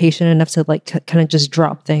learned to be patient enough to like kind of just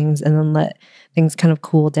drop things and then let things kind of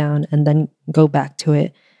cool down and then go back to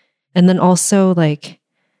it. And then also like,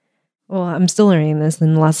 well, I'm still learning this.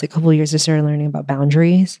 In the last like, couple of years, I started learning about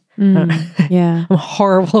boundaries. Yeah. I'm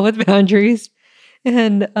horrible with boundaries.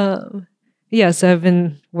 And yeah, so I've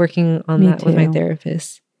been working on that with my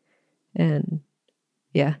therapist. And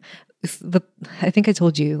yeah, I think I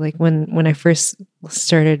told you, like when I first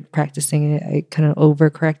started practicing it, I kind of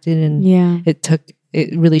overcorrected and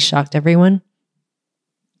it really shocked everyone.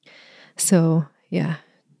 So yeah,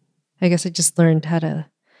 I guess I just learned how to,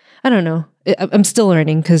 I don't know. I'm still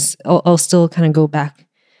learning because I'll still kind of go back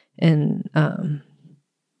and kind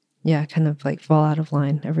of like fall out of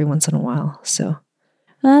line every once in a while. So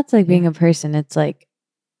well, that's like being a person. It's like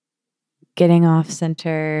getting off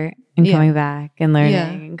center and coming back and learning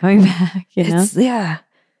and coming back, you know?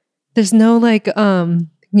 There's no like,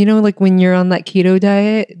 you know, like when you're on that keto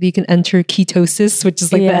diet, you can enter ketosis, which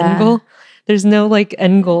is like the end goal. There's no like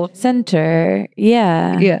end goal. Center.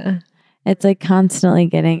 Yeah. Yeah. It's like constantly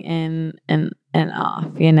getting in and off,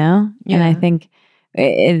 you know? Yeah. And I think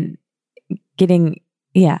getting,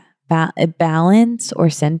 balance or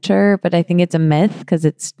center, but I think it's a myth because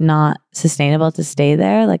it's not sustainable to stay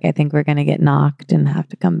there. Like I think we're going to get knocked and have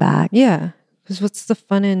to come back. Yeah. Because what's the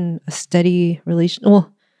fun in a steady relation?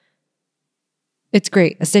 Well, it's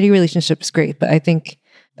great. A steady relationship is great, but I think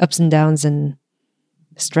ups and downs and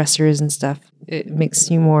stressors and stuff, it makes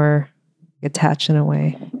you more attached in a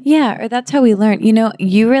way. Yeah, or that's how we learn. You know,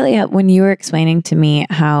 you really have, when you were explaining to me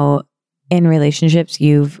how in relationships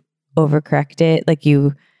you've overcorrected, like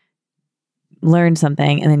you learned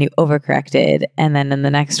something and then you overcorrected, and then in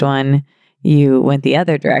the next one you went the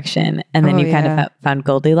other direction, and then you kind of found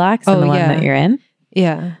Goldilocks in the one that you're in.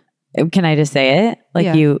 Yeah. Can I just say it?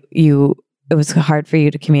 Like it was hard for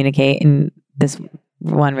you to communicate in this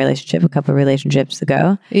one relationship, a couple of relationships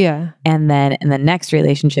ago. Yeah. And then in the next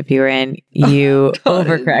relationship you were in, you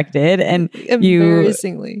overcorrected and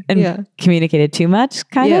embarrassingly communicated too much,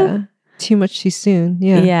 kind of. Too much too soon.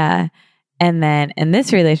 Yeah. Yeah. And then in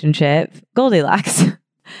this relationship, Goldilocks.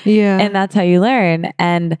 Yeah. And that's how you learn.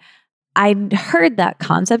 And I'd heard that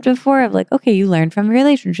concept before of like, okay, you learn from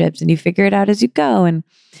relationships and you figure it out as you go. And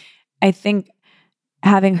I think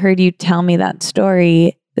having heard you tell me that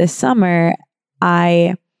story this summer,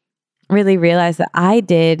 I really realized that I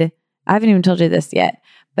haven't even told you this yet,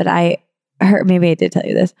 but maybe I did tell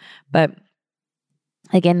you this, but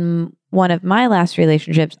like in one of my last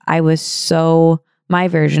relationships, my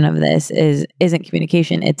version of this isn't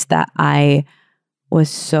communication. It's that I was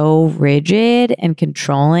so rigid and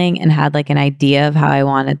controlling and had like an idea of how I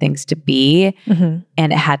wanted things to be, and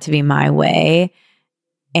it had to be my way.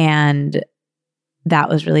 And that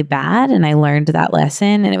was really bad. And I learned that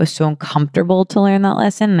lesson, and it was so uncomfortable to learn that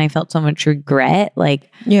lesson. And I felt so much regret. Like,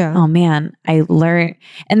 oh man, I learned.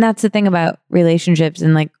 And that's the thing about relationships.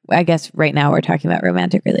 And like, I guess right now we're talking about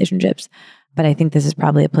romantic relationships, but I think this is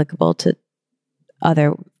probably applicable to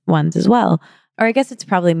other ones as well. Or I guess it's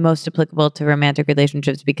probably most applicable to romantic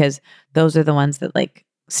relationships because those are the ones that like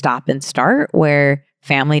stop and start, where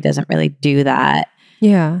family doesn't really do that.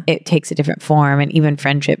 Yeah. It takes a different form, and even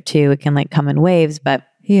friendship too. It can like come in waves, but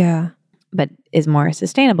is more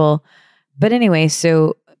sustainable. But anyway,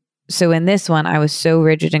 so in this one, I was so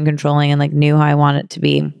rigid and controlling and like knew how I wanted it to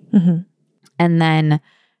be. And then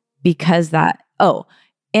because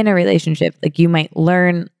in a relationship, like you might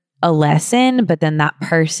learn a lesson, but then that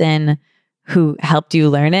person who helped you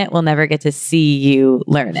learn it will never get to see you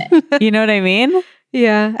learn it. You know what I mean?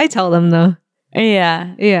 Yeah. I tell them though.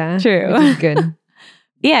 Yeah. Yeah. True. Good.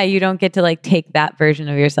 Yeah, you don't get to like take that version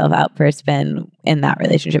of yourself out for a spin in that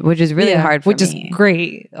relationship, which is really hard for me. Which is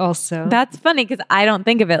great also. That's funny because I don't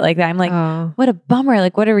think of it like that. I'm like, what a bummer.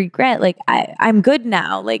 Like, what a regret. Like, I'm good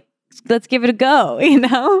now. Like, let's give it a go, you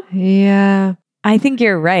know? Yeah. I think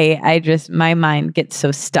you're right. My mind gets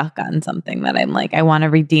so stuck on something that I'm like, I want to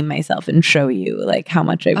redeem myself and show you like how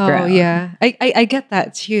much I've grown. Oh, yeah. I get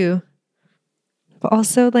that too. But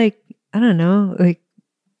also like, I don't know, like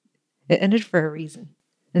it ended for a reason.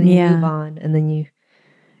 And then you move on, and then you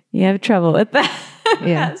have trouble with that.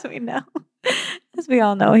 Yeah. As we know, as we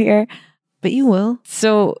all know here. But you will.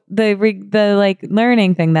 So the like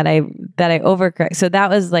learning thing that I overcorrect. So that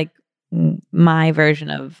was like my version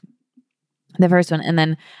of the first one. And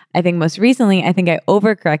then I think most recently, I think I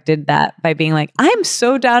overcorrected that by being like, I'm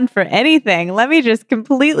so down for anything. Let me just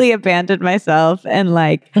completely abandon myself and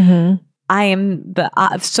like, I am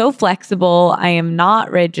so flexible. I am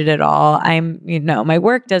not rigid at all. My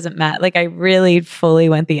work doesn't matter. Like I really fully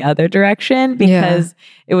went the other direction because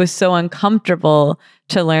it was so uncomfortable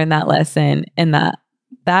to learn that lesson in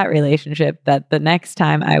that relationship that the next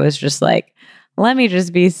time I was just like, let me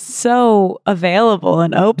just be so available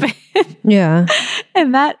and open. Yeah.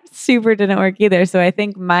 And that super didn't work either. So I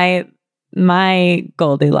think my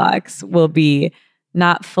Goldilocks will be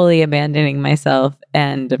not fully abandoning myself,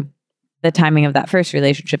 and the timing of that first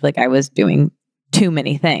relationship, like I was doing too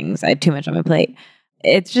many things. I had too much on my plate.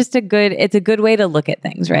 It's just a good way to look at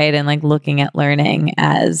things, right? And like looking at learning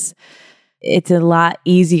as it's a lot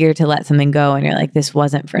easier to let something go and you're like, this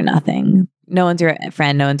wasn't for nothing. No one's your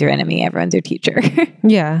friend, no one's your enemy, everyone's your teacher.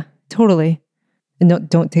 Yeah, totally. And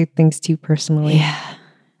don't take things too personally. Yeah.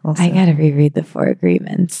 Also. I gotta reread the 4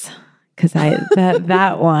 agreements because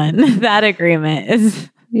that agreement is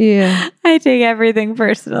I take everything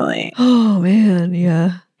personally. Oh man,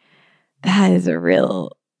 yeah. That is a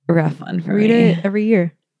real rough one for me. Read it every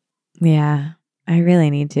year. Yeah, I really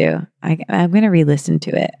need to. I'm going to re-listen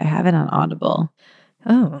to it. I have it on Audible.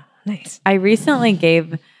 Oh, nice. I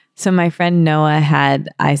recently so my friend Noah had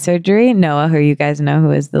eye surgery. Noah, who you guys know,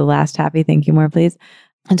 who is the last Happy Thank You More Please.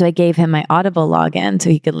 And so I gave him my Audible login so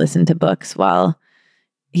he could listen to books while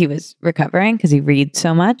he was recovering because he reads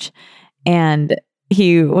so much. And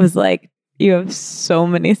he was like, you have so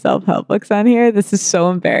many self-help books on here. This is so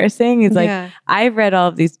embarrassing. He's like, I've read all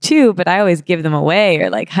of these too, but I always give them away or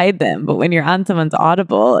like hide them. But when you're on someone's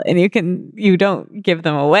Audible and you don't give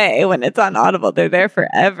them away when it's on Audible, they're there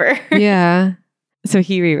forever. Yeah. So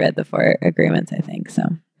he reread the 4 agreements, I think. So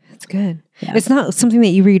that's good. Yeah. It's not something that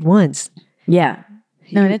you read once. Yeah.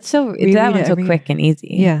 No, and that one's so quick and easy.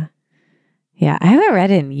 Yeah. Yeah. I haven't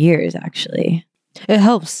read it in years, actually. It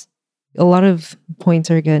helps. A lot of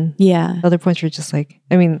points are good. Yeah. Other points are just like,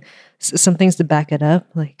 I mean, some things to back it up.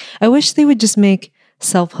 Like, I wish they would just make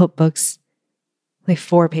self-help books like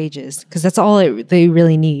 4 pages because that's all they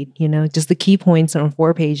really need, you know, just the key points on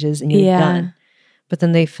 4 pages and you're done. But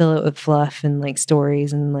then they fill it with fluff and like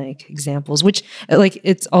stories and like examples, which like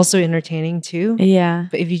it's also entertaining too. Yeah.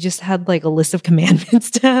 But if you just had like a list of commandments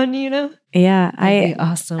down, you know? Yeah. That'd be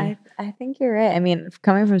awesome. I think you're right. I mean,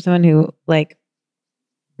 coming from someone who like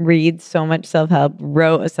reads so much self-help,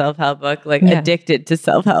 wrote a self-help book, like addicted to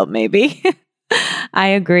self-help maybe. I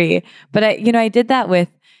agree. But I did that with,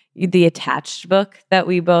 the Attached book that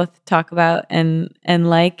we both talk about and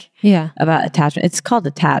like Yeah. about attachment. It's called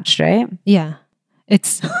Attached, right? Yeah.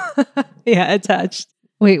 It's yeah, attached.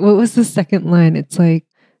 Wait, what was the second line? It's like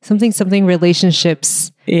something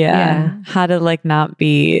relationships. Yeah. How to like not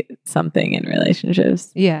be something in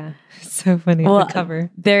relationships. Yeah. So funny on the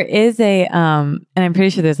cover. There is a and I'm pretty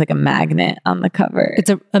sure there's like a magnet on the cover.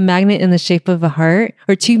 It's a magnet in the shape of a heart,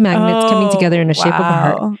 or two magnets coming together in the shape of a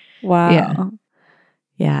heart. Wow. Yeah.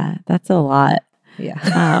 Yeah, that's a lot. Yeah.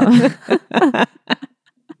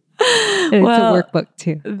 It's a workbook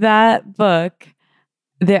too. That book,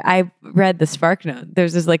 I read the Spark Note.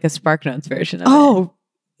 There's this like a Spark Notes version of it. Oh,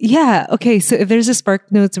 yeah. Okay. So if there's a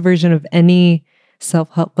Spark Notes version of any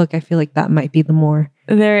self-help book, I feel like that might be the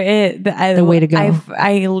way to go.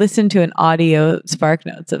 I listened to an audio Spark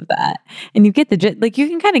Notes of that, and you get the like you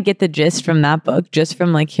can kind of get the gist from that book just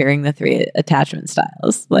from like hearing the 3 attachment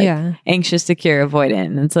styles, like anxious, secure, avoidant,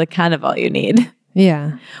 and it's like kind of all you need.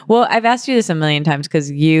 Yeah. Well, I've asked you this a million times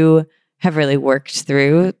because you have really worked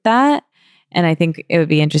through that, and I think it would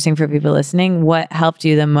be interesting for people listening. What helped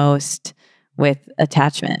you the most with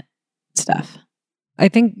attachment stuff? I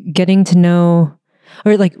think getting to know,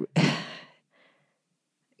 or like,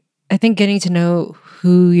 I think getting to know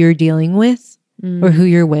who you're dealing with, or who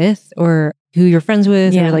you're with, or who you're friends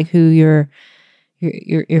with, or like who your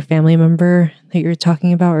family member that you're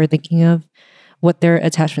talking about or thinking of, what their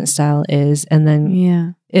attachment style is, and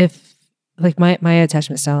then if like my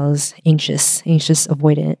attachment style is anxious,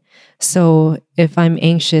 avoidant. So if I'm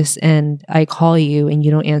anxious and I call you and you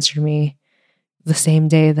don't answer me the same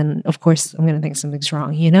day, then of course I'm gonna think something's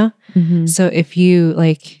wrong, you know? Mm-hmm. So if you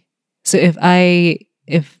like, so if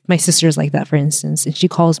my sister's like that, for instance, and she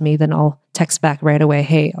calls me, then I'll text back right away,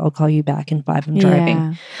 hey, I'll call you back in 5, I'm driving.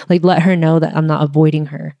 Yeah. Like let her know that I'm not avoiding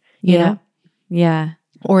her, you know? Yeah.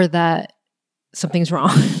 Or that something's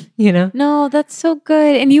wrong, you know? No, that's so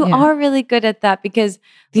good. And you are really good at that, because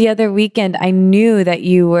the other weekend I knew that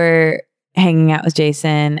you were hanging out with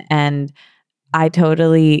Jason, and I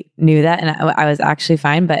totally knew that, and I was actually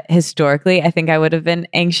fine. But historically, I think I would have been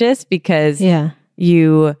anxious because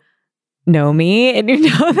you know me and you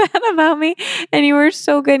know that about me. And you were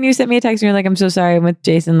so good. And you sent me a text and you're like, I'm so sorry, I'm with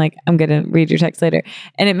Jason. Like, I'm going to read your text later.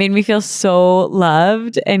 And it made me feel so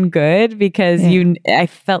loved and good because I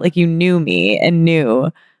felt like you knew me and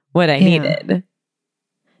knew what I needed.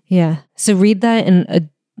 Yeah. So read that in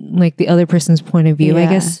like the other person's point of view, I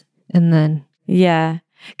guess. And then. Yeah.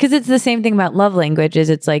 Because it's the same thing about love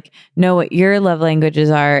languages. It's like, know what your love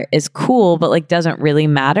languages are is cool, but like doesn't really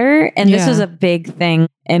matter. And this was a big thing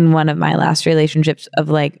in one of my last relationships of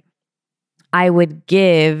like, I would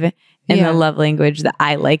give in the love language that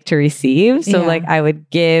I like to receive. So like I would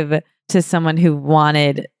give to someone who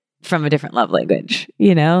wanted from a different love language,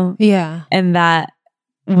 you know? Yeah. And that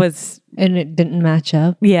was... And it didn't match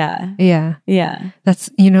up. Yeah. Yeah. Yeah.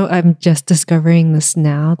 That's, you know, I'm just discovering this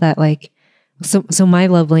now that like, So my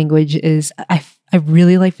love language is I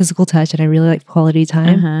really like physical touch and I really like quality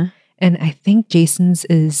time. Uh-huh. And I think Jason's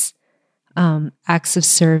is acts of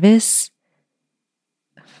service.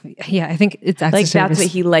 Yeah, I think it's acts of service. That's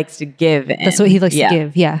what he likes to give. That's what he likes to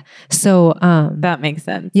give. Yeah. So that makes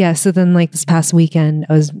sense. Yeah. So then like this past weekend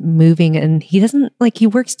I was moving and he doesn't like, he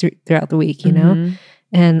works throughout the week, you know?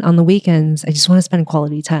 And on the weekends, I just want to spend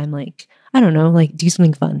quality time. Like, I don't know, like do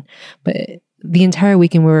something fun. But the entire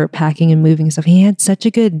weekend we were packing and moving and stuff. He had such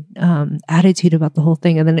a good attitude about the whole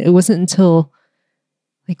thing. And then it wasn't until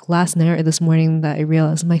like last night or this morning that I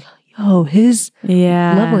realized, I'm like, yo, his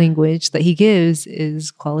love language that he gives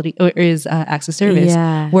is quality or is acts of service.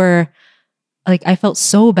 Yeah. Where like I felt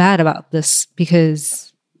so bad about this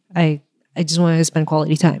because I just wanted to spend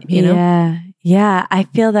quality time, you know? Yeah. Yeah. I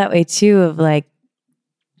feel that way too of like,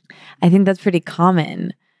 I think that's pretty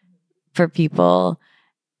common for people.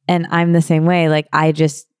 And I'm the same way. Like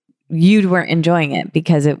you weren't enjoying it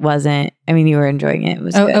because it wasn't, I mean, you were enjoying it. It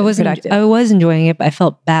was I was enjoying it, but I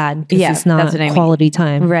felt bad because it's not quality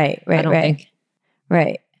time. Right.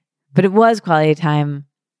 Right. But it was quality time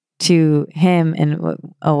to him in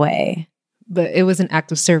a way. But it was an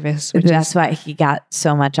act of service. That's why he got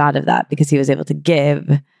so much out of that, because he was able to give.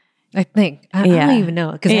 I think. I don't even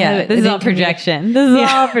know. Because this is all projection. This is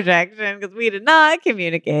all projection because we did not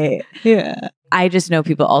communicate. Yeah. I just know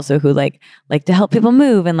people also who like to help people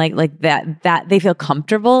move and like that they feel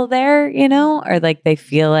comfortable there, you know, or like they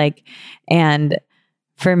feel like, and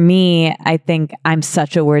for me, I think I'm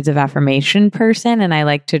such a words of affirmation person, and I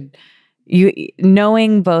like to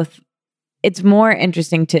knowing both. It's more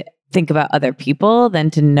interesting to think about other people than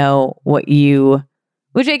to know what you.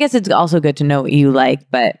 Which I guess it's also good to know what you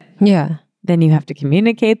like, but yeah, then you have to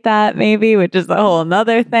communicate that maybe, which is a whole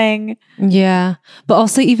nother thing. Yeah. But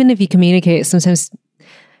also, even if you communicate, sometimes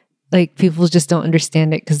like people just don't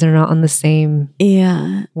understand it because they're not on the same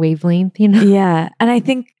wavelength, you know? Yeah. And I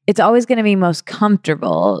think it's always going to be most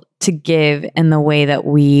comfortable to give in the way that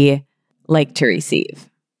we like to receive,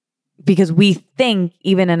 because we think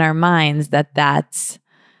even in our minds that that's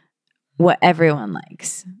what everyone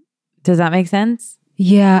likes. Does that make sense?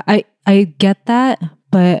 Yeah, I get that.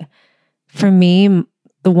 But for me,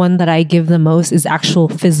 the one that I give the most is actual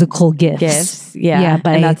physical gifts. Yeah.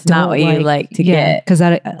 But and that's not what you like to get. Because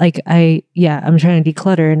I'm trying to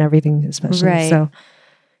declutter and everything, especially. Right. So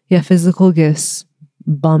yeah, physical gifts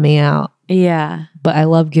bum me out. Yeah. But I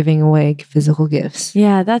love giving away physical gifts.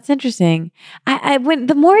 Yeah, that's interesting.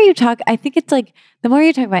 The more you talk, I think it's like the more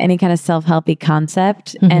you talk about any kind of self-helpy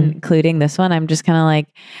concept, and including this one, I'm just kind of like,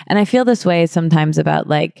 and I feel this way sometimes about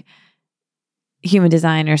like human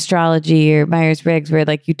design or astrology or Myers-Briggs, where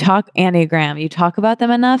like you talk Enneagram, you talk about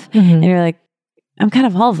them enough, and you're like, I'm kind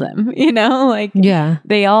of all of them, you know, like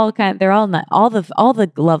they're all not, all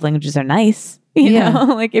the love languages are nice, you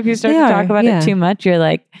know, like if you start to talk about it too much, you're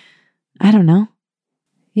like, I don't know.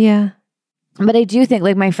 Yeah. But I do think,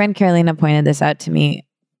 like my friend Carolina pointed this out to me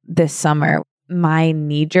this summer. My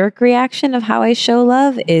knee-jerk reaction of how I show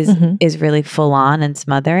love is really full on and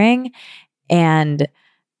smothering. And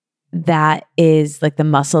that is like the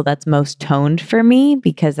muscle that's most toned for me,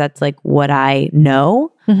 because that's like what I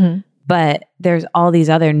know. But there's all these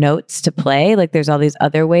other notes to play. Like there's all these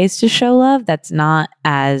other ways to show love that's not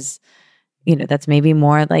as, you know, that's maybe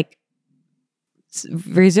more like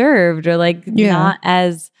reserved or like not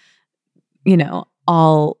as, you know,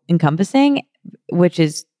 all encompassing, which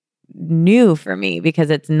is new for me because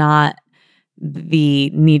it's not the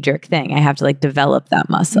knee-jerk thing. I have to like develop that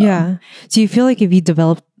muscle. Yeah. Do you feel like if you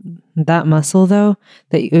develop that muscle though,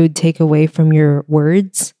 that it would take away from your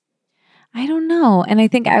words? I don't know. And I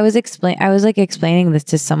think I was explaining this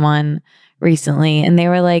to someone recently, and they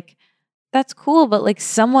were like, that's cool, but like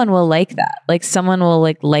someone will like that. Like someone will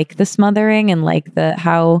like the smothering and like the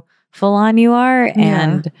how full on you are,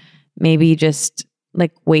 and maybe just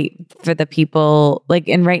like wait for the people like,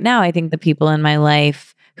 and right now I think the people in my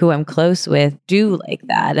life who I'm close with do like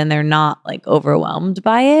that, and they're not like overwhelmed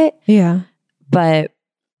by it. Yeah. But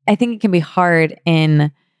I think it can be hard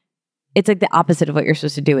it's like the opposite of what you're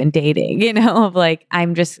supposed to do in dating, you know, of like,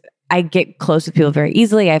 I get close with people very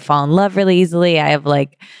easily. I fall in love really easily. I have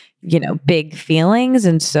like, you know, big feelings.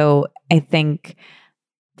 And so I think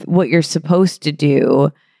what you're supposed to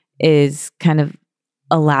do is kind of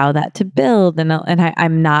allow that to build. And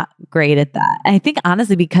I'm not great at that. I think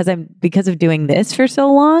honestly, because of doing this for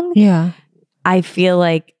so long, I feel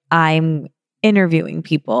like I'm interviewing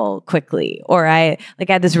people quickly, or I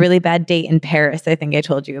had this really bad date in Paris, I think I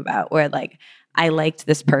told you about, where like I liked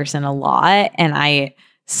this person a lot, and I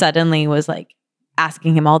suddenly was like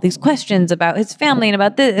asking him all these questions about his family and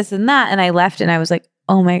about this and that, and I left and I was like,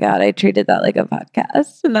 oh my God, I treated that like a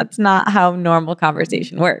podcast, and that's not how normal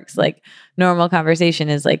conversation works. Like normal conversation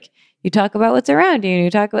is like you talk about what's around you, and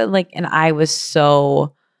you talk about like, and I was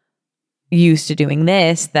so used to doing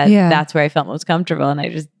this that's where I felt most comfortable, and I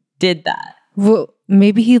just did that. Well,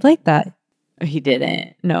 maybe he liked that. He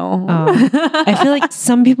didn't. No. I feel like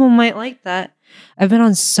some people might like that. I've been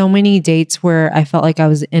on so many dates where I felt like I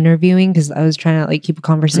was interviewing because I was trying to like keep a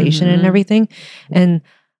conversation and everything. And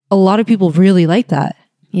a lot of people really like that.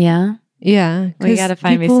 Yeah. Yeah. Well, you got to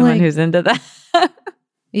find me someone who's into that.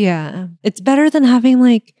 Yeah. It's better than having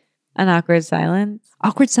like an awkward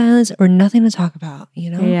silence or nothing to talk about, you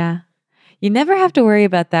know? Yeah. You never have to worry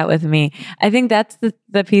about that with me. I think that's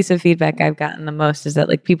the piece of feedback I've gotten the most, is that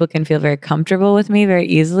like people can feel very comfortable with me very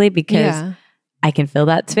easily because I can fill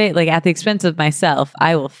that space. Like at the expense of myself,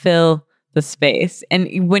 I will fill the space.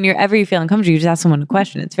 And whenever you feel uncomfortable, you just ask someone a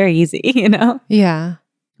question. It's very easy, you know? Yeah.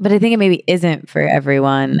 But I think it maybe isn't for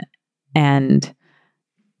everyone. And,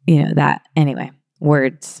 you know, that, anyway,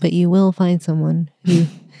 words. But you will find someone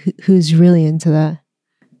who's really into that.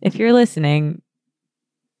 If you're listening,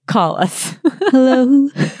 call us. Hello.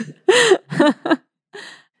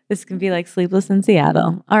 This can be like Sleepless in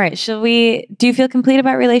Seattle. All right. Do you feel complete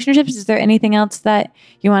about relationships? Is there anything else that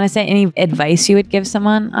you want to say? Any advice you would give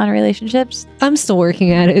someone on relationships? I'm still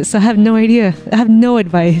working at it, so I have no idea. I have no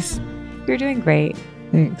advice. You're doing great.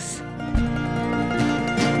 Thanks.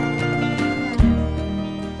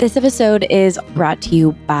 This episode is brought to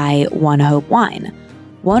you by One Hope Wine.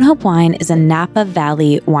 One Hope Wine is a Napa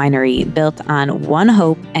Valley winery built on one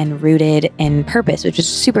hope and rooted in purpose, which is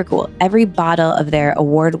super cool. Every bottle of their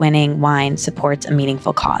award-winning wine supports a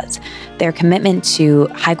meaningful cause. Their commitment to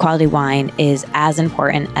high-quality wine is as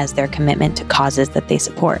important as their commitment to causes that they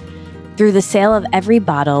support. Through the sale of every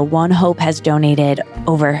bottle, One Hope has donated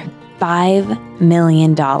over $5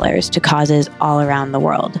 million to causes all around the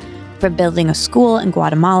world. From building a school in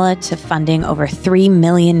Guatemala to funding over 3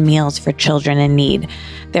 million meals for children in need.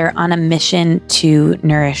 They're on a mission to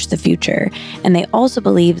nourish the future. And they also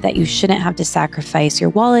believe that you shouldn't have to sacrifice your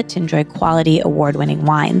wallet to enjoy quality award-winning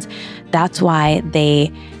wines. That's why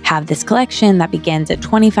they have this collection that begins at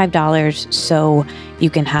 $25, so you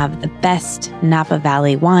can have the best Napa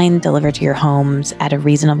Valley wine delivered to your homes at a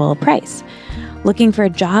reasonable price. Looking for a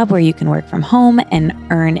job where you can work from home and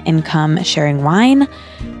earn income sharing wine?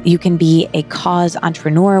 You can be a cause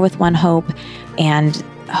entrepreneur with One Hope and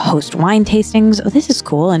host wine tastings. Oh, this is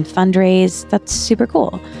cool. And fundraise. That's super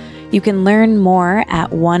cool. You can learn more at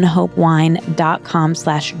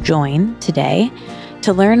onehopewine.com/join today.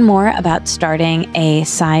 To learn more about starting a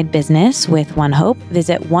side business with One Hope,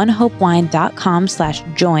 visit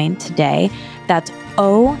onehopewine.com/join today. That's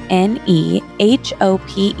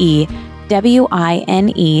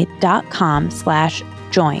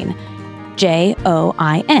onehopewine.com/join.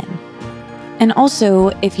 JOIN. And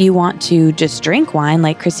also, if you want to just drink wine,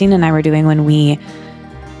 like Christine and I were doing when we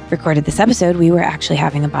recorded this episode, we were actually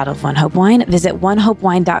having a bottle of One Hope wine. Visit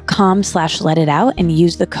onehopewine.com/letitout and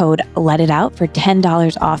use the code LETITOUT for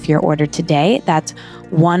 $10 off your order today. That's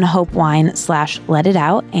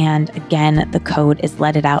onehopewine/letitout. And again, the code is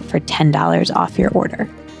LETITOUT for $10 off your order.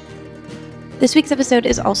 This week's episode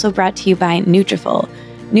is also brought to you by Nutrafol.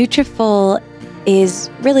 Nutrafol is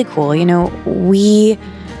really cool. You know, we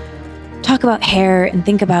talk about hair and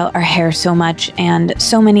think about our hair so much, and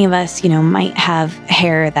so many of us, you know, might have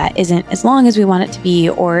hair that isn't as long as we want it to be,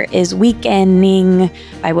 or is weakening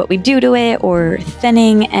by what we do to it, or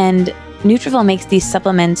thinning. And Nutrafol makes these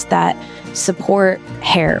supplements that support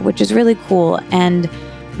hair, which is really cool. And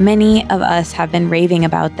many of us have been raving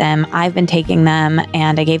about them. I've been taking them,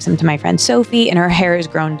 and I gave some to my friend Sophie, and her hair has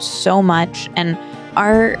grown so much. And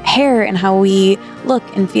our hair and how we look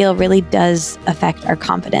and feel really does affect our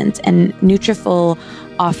confidence. And Nutrafol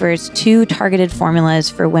offers 2 targeted formulas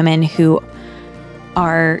for women who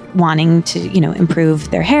are wanting to, you know, improve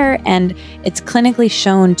their hair. And it's clinically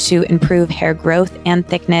shown to improve hair growth and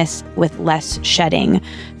thickness with less shedding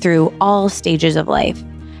through all stages of life.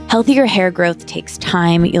 Healthier hair growth takes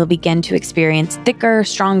time. You'll begin to experience thicker,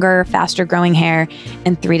 stronger, faster growing hair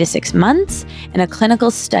in 3 to 6 months. In a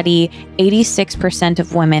clinical study, 86%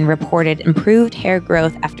 of women reported improved hair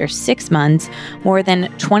growth after 6 months. More than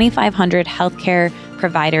 2,500 healthcare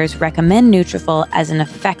providers recommend Nutrafol as an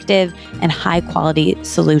effective and high-quality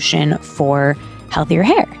solution for healthier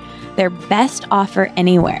hair. Their best offer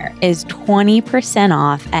anywhere is 20%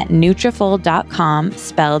 off at Nutrafol.com,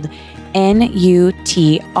 spelled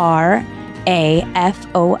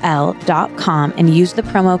Nutrafol.com, and use the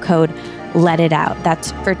promo code LETITOUT.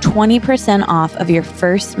 That's for 20% off of your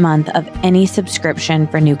first month of any subscription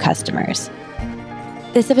for new customers.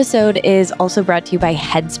 This episode is also brought to you by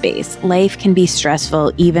Headspace. Life can be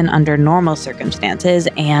stressful even under normal circumstances,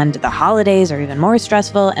 and the holidays are even more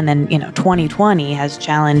stressful. And then, 2020 has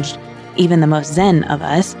challenged even the most zen of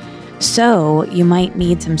us. So you might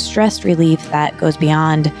need some stress relief that goes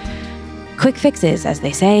beyond quick fixes, as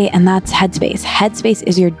they say, and that's Headspace. Headspace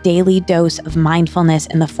is your daily dose of mindfulness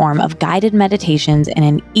in the form of guided meditations in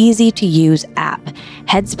an easy-to-use app.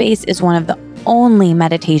 Headspace is one of the only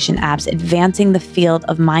meditation apps advancing the field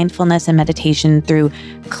of mindfulness and meditation through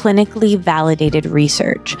clinically validated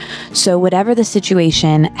research. So whatever the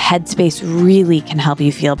situation, Headspace really can help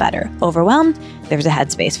you feel better. Overwhelmed? There's a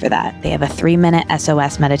Headspace for that. They have a 3-minute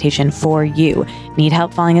SOS meditation for you. Need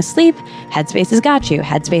help falling asleep? Headspace has got you.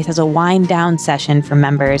 Headspace has a wind down session for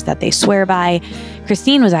members that they swear by.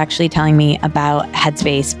 Christine was actually telling me about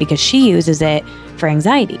Headspace because she uses it for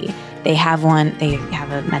anxiety. They have a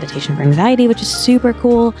meditation for anxiety, which is super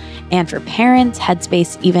cool. And for parents,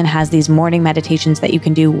 Headspace even has these morning meditations that you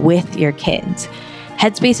can do with your kids.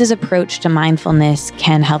 Headspace's approach to mindfulness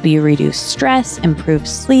can help you reduce stress, improve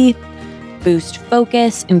sleep, boost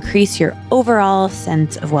focus, increase your overall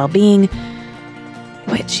sense of well-being,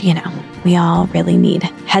 which, we all really need.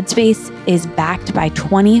 Headspace is backed by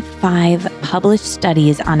 25 published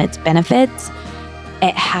studies on its benefits.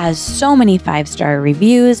 It has so many 5-star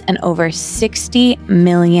reviews and over 60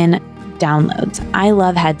 million downloads. I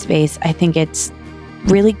love Headspace. I think it's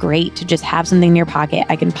really great to just have something in your pocket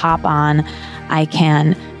I can pop on. I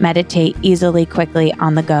can meditate easily, quickly,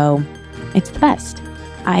 on the go. It's the best.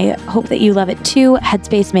 I hope that you love it too.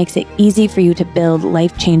 Headspace makes it easy for you to build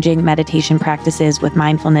life-changing meditation practices with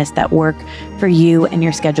mindfulness that work for you and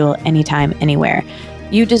your schedule anytime, anywhere.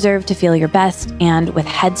 You deserve to feel your best, and with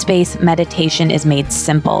Headspace, meditation is made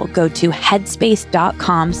simple. Go to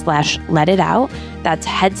headspace.com/letitout. That's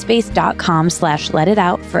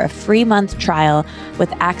headspace.com/letitout for a free month trial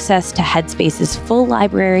with access to Headspace's full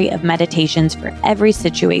library of meditations for every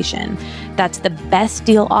situation. That's the best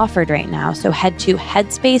deal offered right now. So head to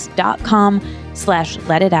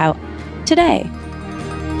headspace.com/letitout today.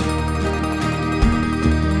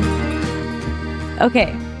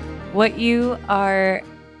 Okay. What you are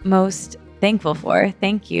most thankful for.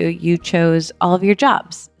 Thank you. You chose all of your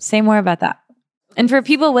jobs. Say more about that. And for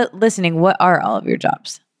people listening, what are all of your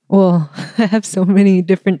jobs? Well, I have so many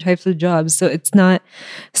different types of jobs. So it's not,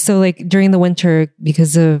 so like during the winter,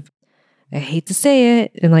 because of, I hate to say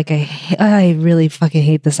it, and like I really fucking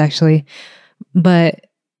hate this actually, but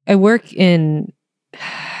I work in,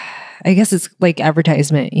 I guess it's like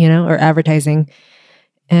advertisement, or advertising.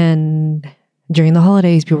 And during the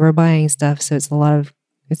holidays, people are buying stuff. So it's a lot of,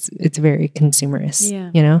 it's very consumerist,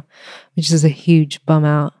 which is a huge bum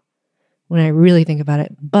out when I really think about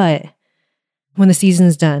it. But when the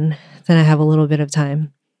season's done, then I have a little bit of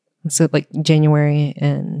time. So like January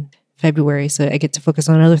and February. So I get to focus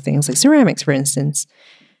on other things like ceramics, for instance.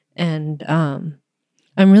 And I'm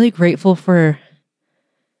really grateful for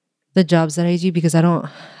the jobs that I do because I don't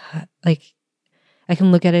I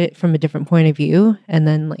can look at it from a different point of view and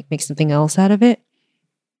then like make something else out of it.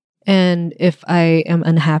 And if I am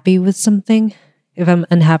unhappy with something, if I'm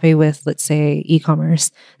unhappy with, let's say,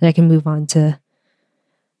 e-commerce, then I can move on to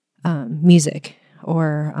music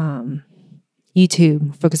or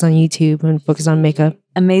YouTube, focus on YouTube and focus on makeup.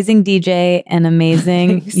 Amazing DJ and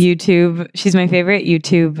amazing YouTube. She's my favorite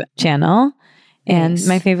YouTube channel. And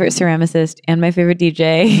my favorite ceramicist and my favorite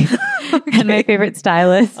DJ and my favorite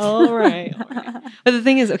stylist. All right. But the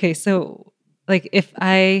thing is, okay, so like if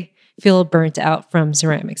I feel burnt out from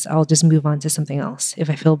ceramics, I'll just move on to something else. If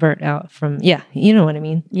I feel burnt out from, you know what I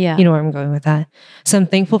mean? Yeah. You know where I'm going with that. So I'm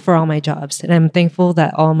thankful for all my jobs and I'm thankful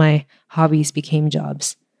that all my hobbies became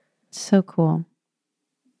jobs. So cool.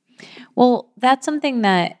 Well, that's something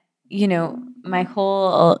that, my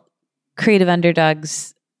whole Creative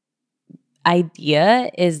Underdogs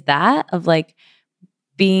idea is that of like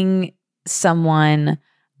being someone.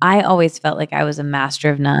 I always felt like I was a master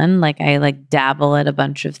of none. Like I like dabble at a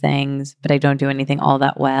bunch of things, but I don't do anything all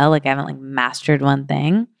that well. Like I haven't like mastered one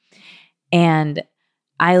thing. And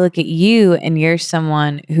I look at you and you're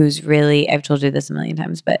someone who's really, I've told you this a million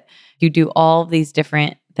times, but you do all these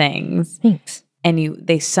different things. Thanks. And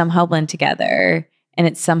they somehow blend together and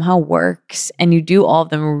it somehow works and you do all of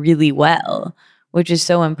them really well, which is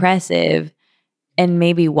so impressive. And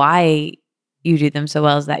maybe why you do them so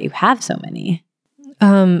well is that you have so many.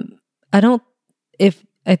 I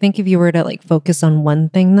think if you were to like focus on one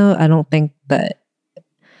thing though, I don't think that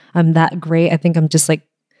I'm that great. I think I'm just like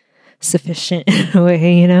sufficient in a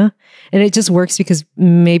way, and it just works because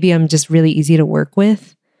maybe I'm just really easy to work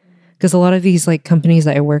with. Because a lot of these like companies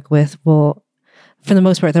that I work with will, for the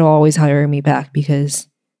most part, they'll always hire me back because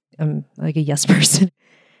I'm like a yes person.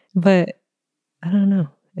 But I don't know.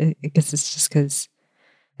 I guess it's just because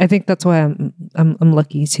I think that's why I'm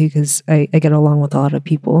lucky too, because I get along with a lot of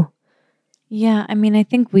people. Yeah, I mean, I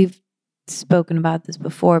think we've spoken about this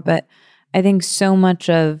before, but I think so much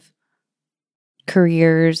of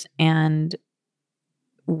careers and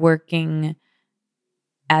working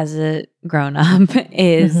as a grown-up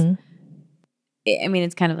is, I mean,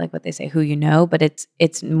 it's kind of like what they say, who you know, but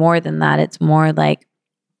it's more than that. It's more like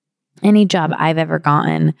any job I've ever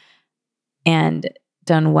gotten and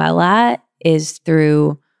done well at is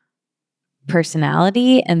through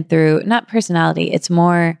personality and through, not personality, it's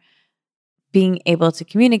more being able to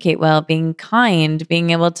communicate well, being kind, being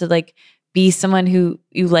able to like be someone who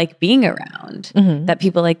you like being around, that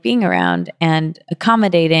people like being around, and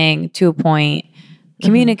accommodating to a point,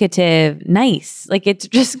 communicative, nice. Like it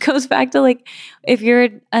just goes back to like, if you're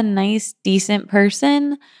a nice, decent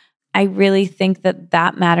person, I really think that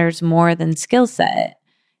that matters more than skill set.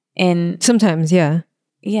 And sometimes, yeah.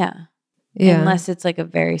 Unless it's like a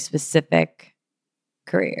very specific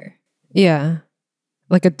career. Yeah.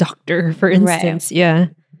 Like a doctor, for instance. Right. Yeah.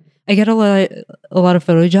 I get a lot of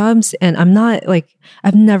photo jobs and I'm not like,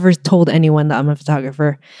 I've never told anyone that I'm a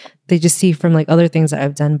photographer. They just see from like other things that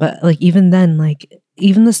I've done. But like, even then, like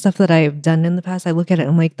even the stuff that I've done in the past, I look at it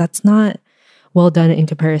and I'm like, that's not well done in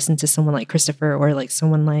comparison to someone like Christopher or like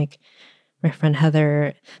someone like my friend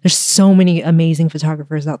Heather. There's so many amazing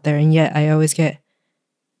photographers out there. And yet I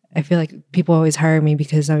feel like people always hire me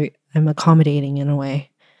because I'm accommodating in a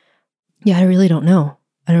way. Yeah, I really don't know.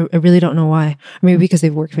 I really don't know why. Maybe because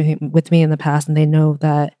they've worked with me in the past and they know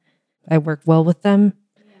that I work well with them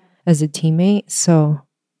as a teammate. So,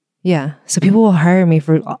 yeah. So people will hire me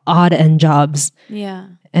for odd end jobs. Yeah.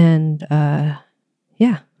 And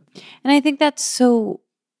yeah. And I think that's so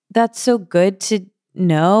good to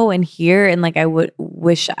know and hear. And like, I would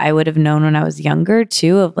wish I would have known when I was younger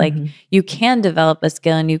too, of like, you can develop a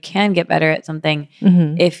skill and you can get better at something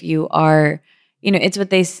if you are, it's what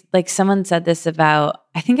they, like someone said this about,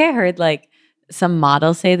 I think I heard like some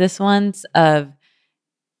model say this once of,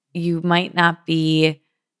 you might not be,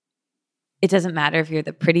 it doesn't matter if you're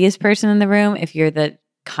the prettiest person in the room, if you're the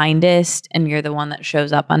kindest and you're the one that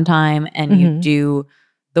shows up on time and you do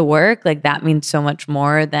the work, like that means so much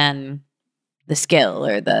more than the skill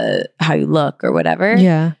or the how you look or whatever.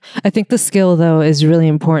 Yeah. I think the skill though is really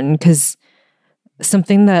important because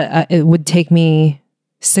something that it would take me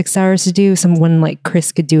 6 hours to do, someone like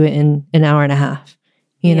Chris could do it in an hour and a half,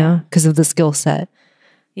 you know, because of the skill set.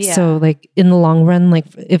 Yeah. So like in the long run, like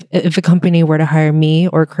if a company were to hire me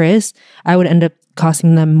or Chris, I would end up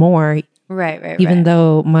costing them more. Right. Even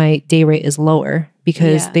though my day rate is lower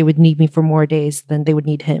because they would need me for more days than they would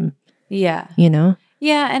need him. Yeah. You know?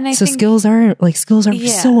 Yeah. And I think skills are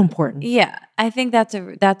so important. Yeah. I think that's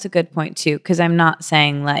a good point too. Cause I'm not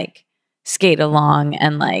saying like skate along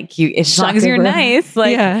and like as long as you're nice,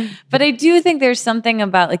 like, but I do think there's something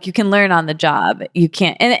about like, you can learn on the job. You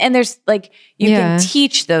can't, and there's like, you can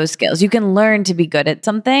teach those skills. You can learn to be good at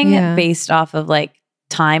something based off of like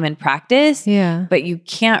time and practice. Yeah. But you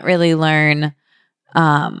can't really learn,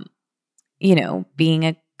 being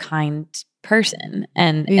a kind person.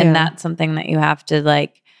 And that's something that you have to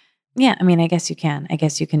like, I mean, I guess you can. I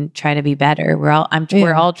guess you can try to be better. We're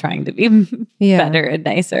all trying to be better and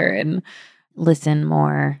nicer and listen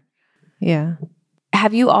more. Yeah.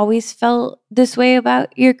 Have you always felt this way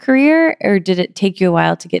about your career, or did it take you a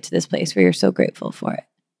while to get to this place where you're so grateful for it?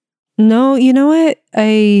 No, you know what?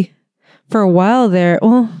 For a while there,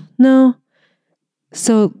 well, no.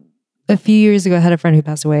 So a few years ago, I had a friend who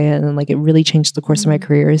passed away, and then like it really changed the course of my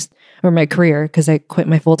career because I quit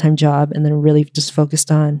my full-time job and then really just focused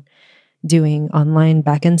on doing online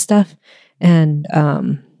backend stuff. And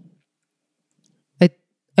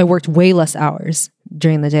I worked way less hours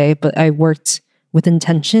during the day, but I worked with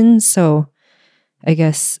intention. So I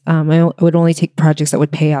guess I would only take projects that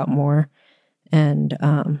would pay out more. And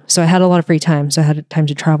so I had a lot of free time. So I had time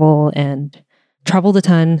to travel and traveled a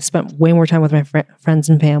ton, spent way more time with my friends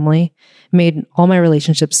and family, made all my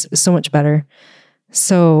relationships so much better.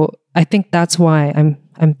 So I think that's why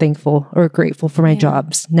I'm thankful or grateful for my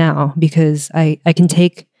jobs now, because I can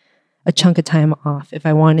take a chunk of time off if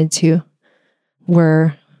I wanted to,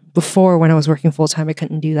 where before when I was working full time, I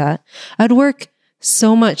couldn't do that. I'd work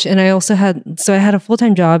so much. And I also had a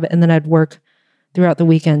full-time job and then I'd work throughout the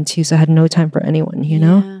weekend too. So I had no time for anyone, you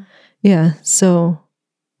know? Yeah. So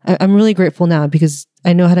I'm really grateful now because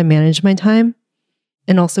I know how to manage my time,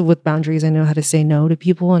 and also with boundaries, I know how to say no to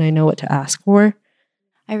people and I know what to ask for.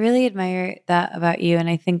 I really admire that about you. And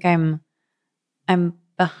I think I'm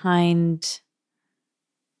behind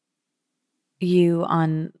you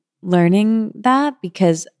on learning that,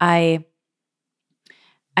 because I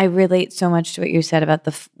relate so much to what you said about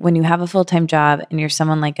when you have a full-time job and you're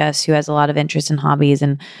someone like us who has a lot of interest in hobbies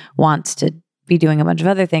and wants to be doing a bunch of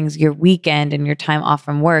other things, your weekend and your time off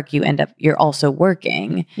from work, you're also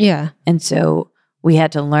working. Yeah. And so we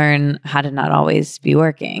had to learn how to not always be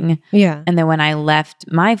working. Yeah. And then when I left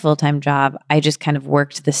my full-time job, I just kind of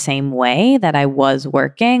worked the same way that I was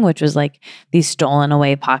working, which was like these stolen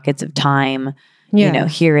away pockets of time,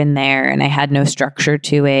 here and there. And I had no structure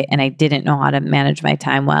to it. And I didn't know how to manage my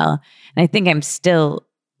time well. And I think I'm still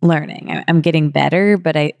learning. I'm getting better,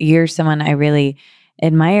 but you're someone I really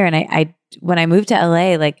admire. And I when I moved to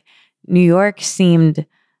LA, like New York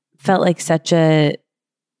felt like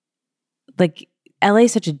LA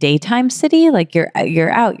is such a daytime city. Like you're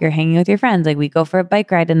out, you're hanging with your friends. Like we go for a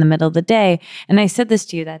bike ride in the middle of the day. And I said this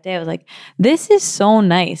to you that day. I was like, this is so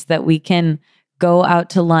nice that we can go out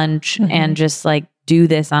to lunch and just like do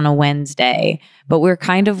this on a Wednesday, but we're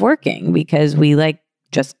kind of working because we like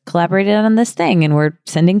just collaborated on this thing and we're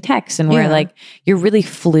sending texts and we're like, you're really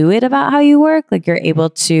fluid about how you work. Like you're able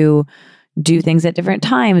to do things at different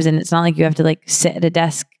times. And it's not like you have to like sit at a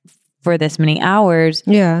desk for this many hours.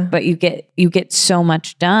 Yeah. But you get so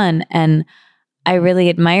much done. And I really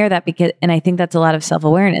admire that and I think that's a lot of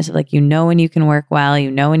self-awareness of like, when you can work well,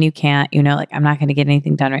 when you can't, like I'm not going to get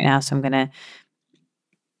anything done right now. So I'm going to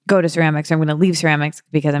go to ceramics, or I'm going to leave ceramics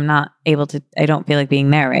because I'm not able to, I don't feel like being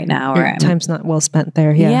there right now. Or time's not well spent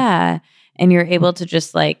there. Yeah. Yeah. and you're able to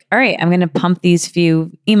just like, all right, I'm going to pump these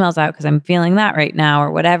few emails out because I'm feeling that right now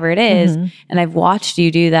or whatever it is. And I've watched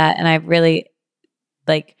you do that. And I've really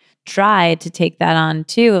like tried to take that on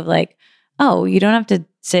too of like, oh, you don't have to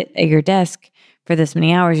sit at your desk for this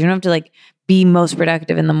many hours. You don't have to like be most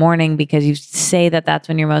productive in the morning because you say that that's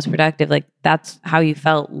when you're most productive. Like that's how you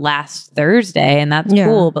felt last Thursday and that's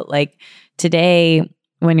cool. But like today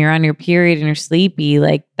when you're on your period and you're sleepy,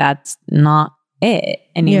 like that's not it.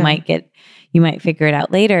 And you might figure it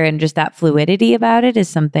out later. And just that fluidity about it is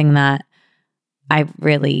something that I've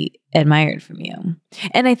really admired from you.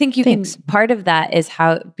 And I think part of that is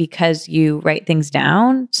because you write things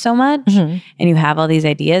down so much and you have all these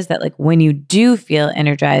ideas that like when you do feel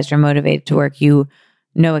energized or motivated to work, you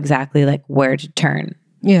know exactly like where to turn.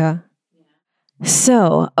 Yeah.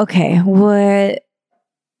 So, okay. What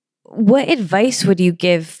advice would you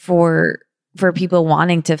give for people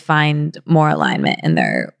wanting to find more alignment in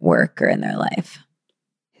their work or in their life?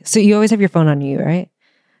 So you always have your phone on you, right?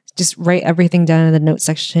 Just write everything down in the notes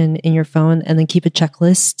section in your phone and then keep a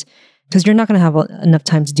checklist because you're not going to have enough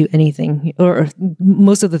time to do anything or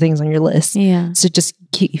most of the things on your list. Yeah. So just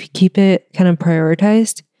keep it kind of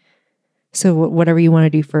prioritized. So whatever you want to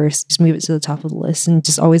do first, just move it to the top of the list and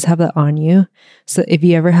just always have that on you. So if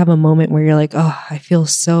you ever have a moment where you're like, oh, I feel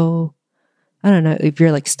so, I don't know, if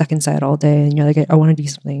you're like stuck inside all day and you're like, I want to do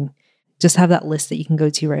something, just have that list that you can go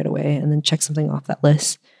to right away and then check something off that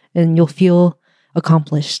list and you'll feel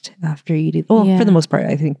accomplished after you do. Well, for the most part,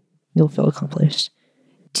 I think you'll feel accomplished.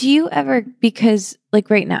 Do you ever, because like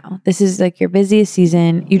right now, this is like your busiest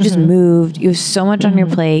season, you just moved, you have so much on your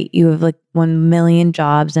plate, you have like 1 million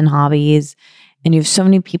jobs and hobbies, and you have so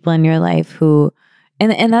many people in your life who,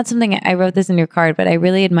 and that's something I wrote this in your card, but I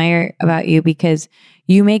really admire about you because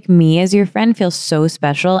you make me as your friend feel so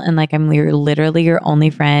special and like I'm literally your only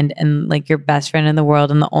friend and like your best friend in the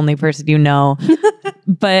world and the only person you know.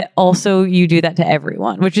 But also you do that to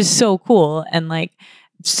everyone, which is so cool and like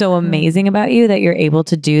so amazing about you that you're able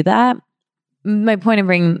to do that. My point of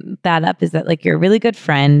bringing that up is that like you're a really good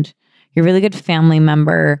friend, you're a really good family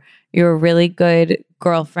member, you're a really good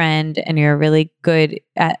girlfriend, and you're really good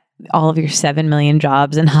at all of your 7 million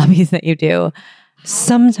jobs and hobbies that you do.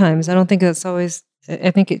 Sometimes I don't think that's always,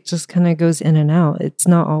 I think it just kind of goes in and out. It's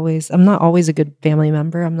not always, I'm not always a good family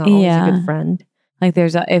member. I'm not always a good friend. Like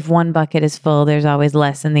if one bucket is full, there's always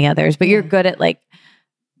less in the others, but you're good at like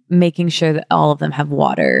making sure that all of them have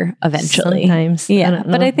water eventually. Sometimes. Yeah.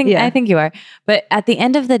 But I think you are. But at the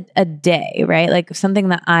end of a day, right? Like something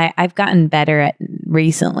that I've gotten better at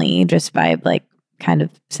recently just by like kind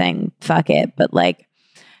of saying fuck it. But like,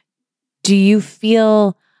 do you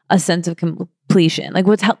feel a sense of completion? Like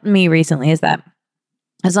what's helped me recently is that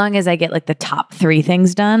as long as I get like the top 3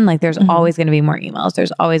 things done, like there's always going to be more emails.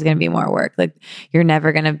 There's always going to be more work. Like you're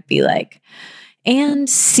never going to be like, and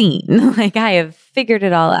seen. Like I have figured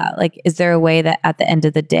it all out. Like, is there a way that at the end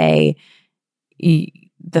of the day,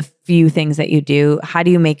 the few things that you do, how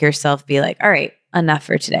do you make yourself be like, all right, enough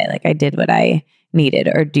for today? Like I did what I needed.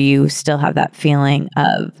 Or do you still have that feeling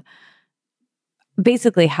of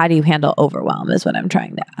basically how do you handle overwhelm is what I'm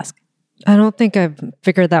trying to ask. I don't think I've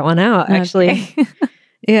figured that one out actually. Okay.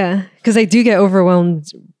 Yeah. Cause I do get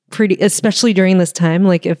overwhelmed especially during this time.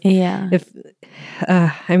 Like I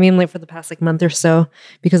mean, like for the past like month or so,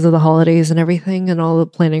 because of the holidays and everything and all the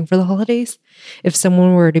planning for the holidays, if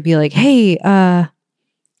someone were to be like, hey, can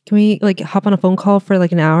we like hop on a phone call for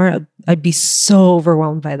like an hour? I'd be so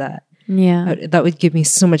overwhelmed by that. Yeah. That would give me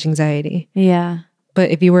so much anxiety. Yeah.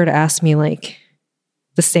 But if you were to ask me like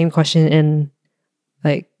the same question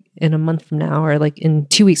in a month from now, or like in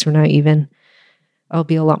 2 weeks from now, even, I'll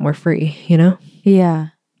be a lot more free, you know? Yeah.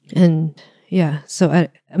 And yeah, so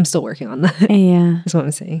I'm still working on that. Yeah. That's what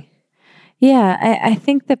I'm saying. Yeah. I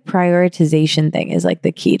think the prioritization thing is like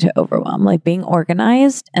the key to overwhelm, like being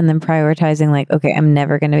organized and then prioritizing like, okay, I'm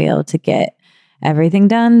never going to be able to get everything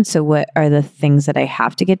done. So what are the things that I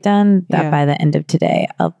have to get done that by the end of today,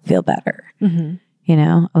 I'll feel better, you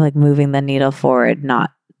know, like moving the needle forward,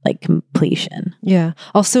 not like completion. Yeah.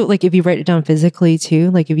 Also, like if you write it down physically too,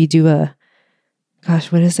 like if you do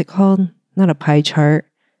what is it called? Not a pie chart,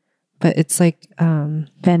 but it's like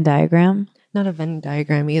Venn diagram. Not a Venn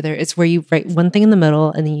diagram either. It's where you write one thing in the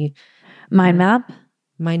middle and then you mind map,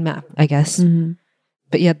 I guess.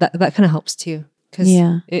 But yeah, that kind of helps too, because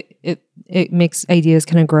it makes ideas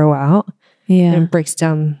kind of grow out. Yeah, and it breaks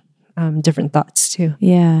down different thoughts too.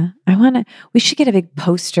 Yeah, we should get a big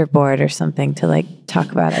poster board or something to like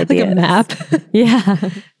talk about ideas. Like a map. Yeah,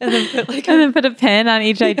 and then put a pin on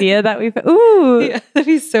each idea that we've. Ooh, yeah, that'd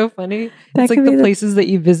be so funny. It's like the places that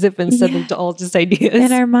you visit, but instead of all just ideas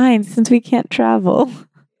in our minds, since we can't travel.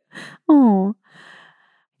 Oh.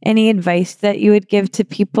 Any advice that you would give to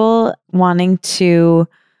people wanting to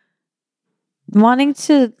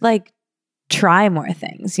like try more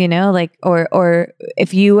things, you know, like, or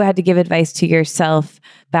if you had to give advice to yourself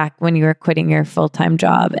back when you were quitting your full-time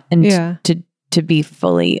job and to be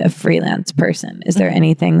fully a freelance person, is there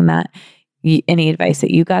anything that any advice that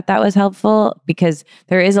you got that was helpful? Because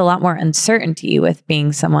there is a lot more uncertainty with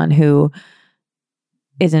being someone who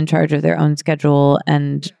is in charge of their own schedule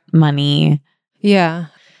and money. Yeah.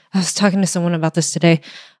 I was talking to someone about this today.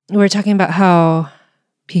 We were talking about how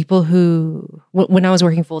people who, when I was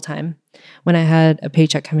working full time, when I had a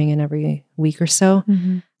paycheck coming in every week or so,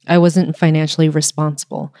 I wasn't financially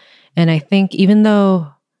responsible. And I think even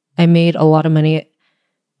though I made a lot of money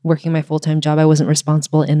working my full-time job, I wasn't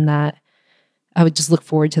responsible in that I would just look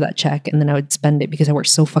forward to that check and then I would spend it because I worked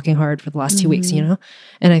so fucking hard for the last 2 weeks, you know?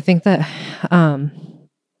 And I think that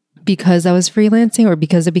because I was freelancing or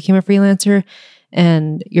because I became a freelancer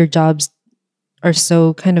and your jobs are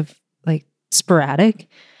so kind of like sporadic,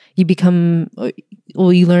 you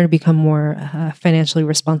learn to become more financially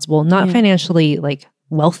responsible, not financially like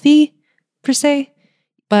wealthy per se,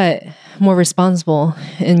 but more responsible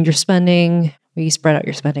in your spending, where you spread out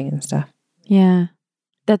your spending and stuff. Yeah.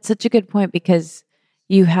 That's such a good point because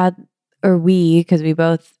because we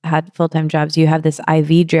both had full-time jobs, you have this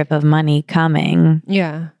IV drip of money coming.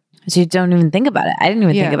 Yeah. So you don't even think about it. I didn't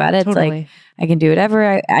even think about it. Totally. It's like, I can do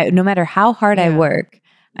whatever. No matter how hard I work,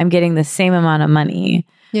 I'm getting the same amount of money.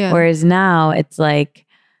 Yeah. Whereas now it's like,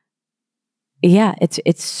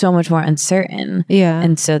 it's so much more uncertain. Yeah.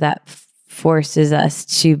 And so that forces us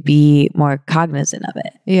to be more cognizant of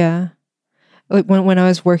it. Yeah. Like when I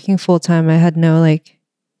was working full time, I had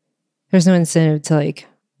there's no incentive to like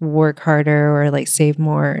work harder or like save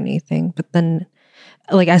more or anything. But then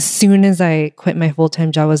like as soon as I quit my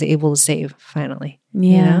full-time job, I was able to save finally. Yeah.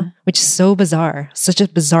 You know? Which is so bizarre. Such a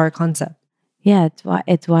bizarre concept. Yeah.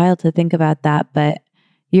 It's wild to think about that, but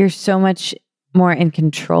you're so much more in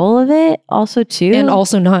control of it also too. And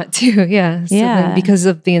also not too. Yeah. So yeah. Because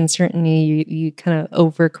of the uncertainty, you kind of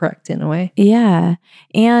overcorrect in a way. Yeah.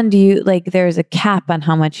 And you there's a cap on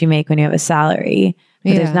how much you make when you have a salary.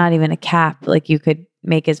 But there's not even a cap. Like you could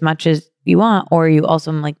make as much as you want, or you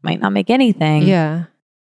also like might not make anything. Yeah.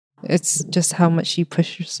 It's just how much you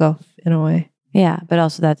push yourself in a way. Yeah. But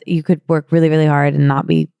also that you could work really, really hard and not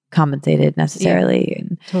be compensated necessarily.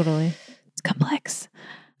 Yeah, totally. It's complex.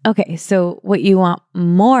 Okay. So what you want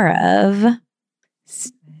more of.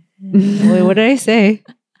 Wait, what did I say?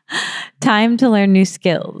 Time to learn new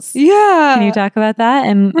skills. Yeah. Can you talk about that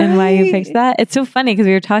and why you picked that? It's so funny because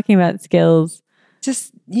we were talking about skills.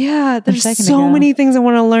 There's so many things I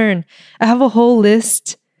want to learn. I have a whole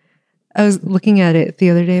list. I was looking at it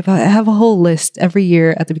the other day, but I have a whole list every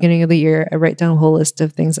year. At the beginning of the year, I write down a whole list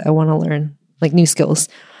of things I want to learn, like new skills.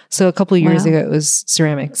 So a couple of years ago, it was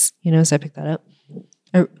ceramics, so I picked that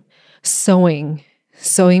up. Sewing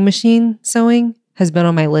machine sewing has been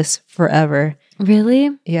on my list forever.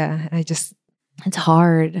 Really? Yeah. It's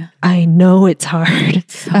hard. I know it's hard.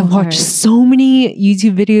 I've watched so many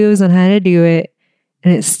YouTube videos on how to do it.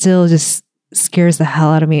 And it still just scares the hell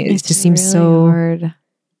out of me. It just seems really so hard.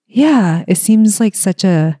 Yeah. It seems like it's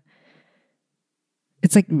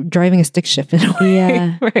like driving a stick shift in a way.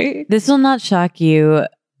 Yeah. Right? This will not shock you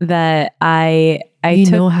that I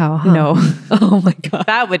know how, huh? No. Oh my God.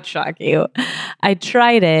 That would shock you. I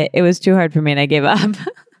tried it. It was too hard for me and I gave up.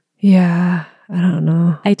 Yeah. I don't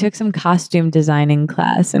know. I took some costume designing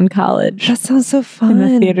class in college. That sounds so fun.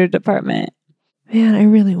 In the theater department. Man, I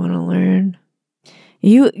really want to learn.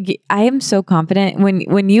 I am so confident.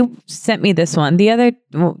 When you sent me this one, the other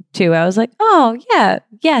two, I was like, oh yeah,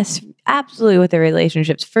 yes, absolutely with the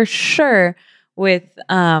relationships for sure with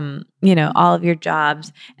all of your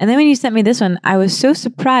jobs. And then when you sent me this one, I was so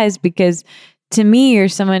surprised because to me, you're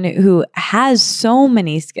someone who has so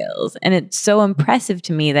many skills, and it's so impressive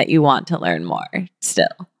to me that you want to learn more still.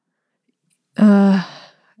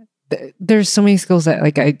 There's so many skills that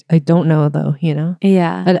I don't know though,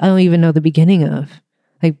 Yeah. I don't even know the beginning of.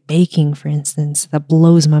 Like baking, for instance, that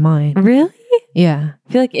blows my mind. Really? Yeah.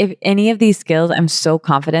 I feel like if any of these skills, I'm so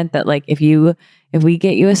confident that like if we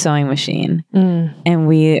get you a sewing machine and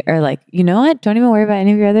we are like, you know what? Don't even worry about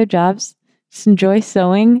any of your other jobs. Just enjoy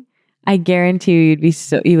sewing. I guarantee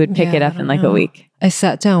you would pick it up in like a week. I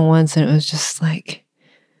sat down once and it was just like,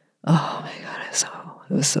 oh my God,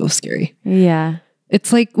 it was so scary. Yeah.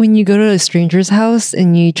 It's like when you go to a stranger's house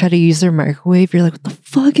and you try to use their microwave, you're like, what the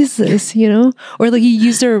fuck is this? Or like you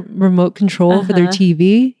use their remote control for their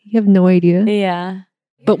TV. You have no idea. Yeah.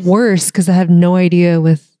 But worse, because I have no idea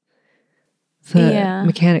with the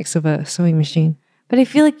mechanics of a sewing machine. But I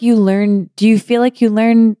feel like do you feel like you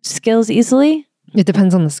learn skills easily? It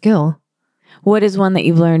depends on the skill. What is one that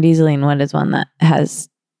you've learned easily and what is one that has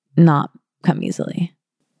not come easily?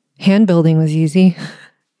 Hand building was easy.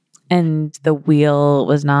 And the wheel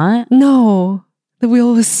was not? No, the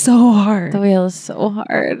wheel was so hard. The wheel is so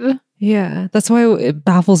hard. Yeah, that's why it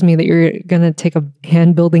baffles me that you're going to take a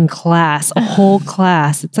hand building class, a whole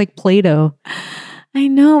class. It's like Play-Doh. I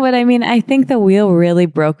know, but I mean, I think the wheel really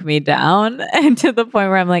broke me down and to the point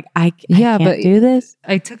where I'm like, I can't do this.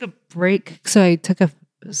 I took a break. So I took a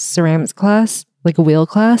ceramics class, like a wheel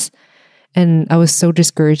class, and I was so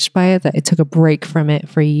discouraged by it that I took a break from it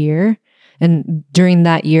for a year. And during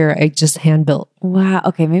that year, I just hand built. Wow.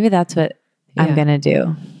 Okay, maybe that's what I'm going to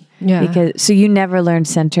do. Yeah. So you never learned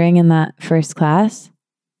centering in that first class?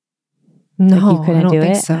 No, like you couldn't I don't do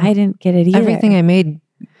think it? so. I didn't get it either. Everything I made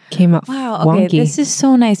came out Okay, wonky. this is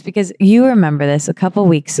so nice because you remember this a couple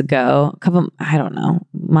weeks ago, I don't know,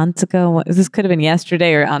 months ago. This could have been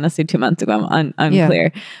yesterday or honestly 2 months ago. I'm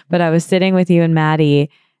unclear. Yeah. But I was sitting with you and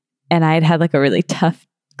Maddie and I had like a really tough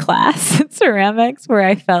class in ceramics where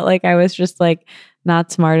I felt like I was just like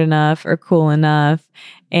not smart enough or cool enough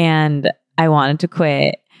and I wanted to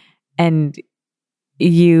quit. And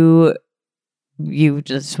you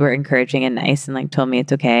just were encouraging and nice and like told me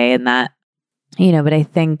it's okay and that, but I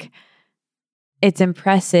think it's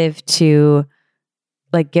impressive to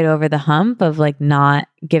like get over the hump of like not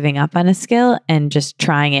giving up on a skill and just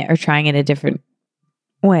trying it a different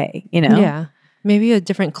way, Yeah. Maybe a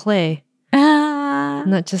different clay.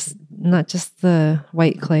 Not just the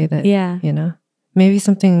white clay that, maybe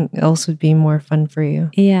something else would be more fun for you.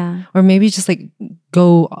 Yeah. Or maybe just like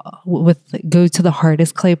go to the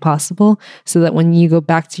hardest clay possible so that when you go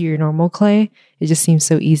back to your normal clay, it just seems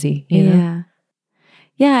so easy. You know?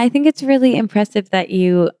 Yeah, I think it's really impressive that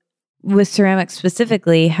you, with ceramics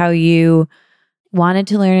specifically, how you wanted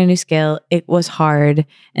to learn a new skill. It was hard.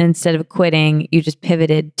 And instead of quitting, you just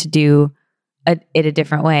pivoted to do it a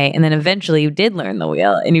different way. And then eventually you did learn the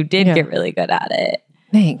wheel and you did get really good at it.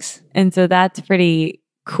 Thanks. And so that's pretty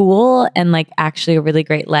cool and like actually a really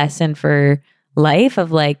great lesson for life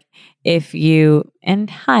of like, we're in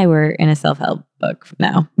a self-help book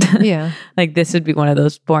now. Yeah. Like this would be one of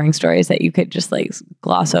those boring stories that you could just like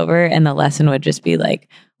gloss over and the lesson would just be like,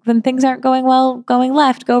 when things aren't going well, going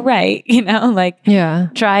left, go right,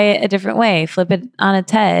 try it a different way, flip it on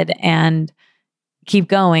its head and keep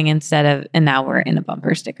going and now we're in a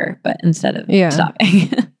bumper sticker, but instead of stopping.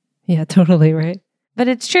 Yeah, totally right. But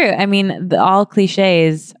it's true. I mean, all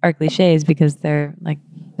cliches are cliches because they're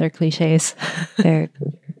cliches. They're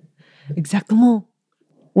exactement.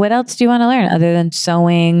 What else do you want to learn other than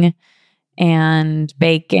sewing and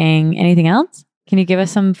baking? Anything else? Can you give us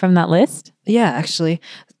some from that list? Yeah, actually.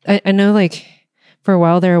 I know like for a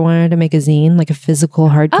while there I wanted to make a zine, like a physical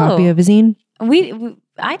hard copy of a zine.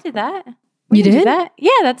 I did that. You did? Do that?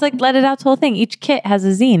 Yeah, that's like Let It Out's whole thing. Each kit has a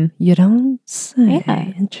zine. You don't say.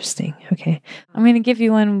 Yeah. Interesting. Okay. I'm going to give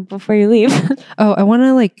you one before you leave. Oh, I want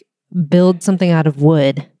to like build something out of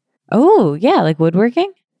wood. Oh, yeah, like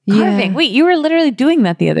woodworking? Carving. Wait, you were literally doing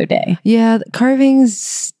that the other day. Yeah,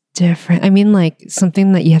 carving's different. I mean like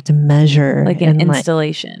something that you have to measure. Like an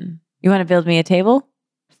installation. You want to build me a table?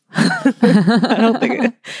 I don't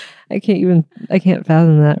think I can't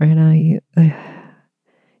fathom that right now.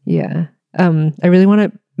 Yeah. I really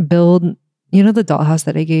want to build, the dollhouse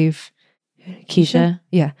that I gave Keisha?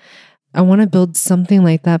 Yeah. I want to build something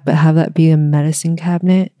like that, but have that be a medicine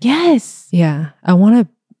cabinet. Yes. Yeah.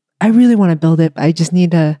 I really want to build it, but I just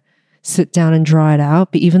need to sit down and draw it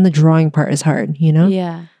out. But even the drawing part is hard,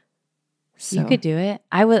 Yeah. So. You could do it.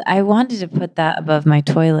 I wanted to put that above my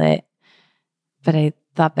toilet, but I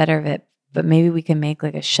thought better of it. But maybe we can make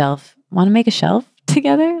like a shelf. Want to make a shelf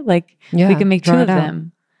together? Like we can make two of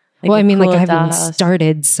them. Like I haven't even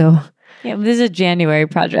started, so. Yeah, this is a January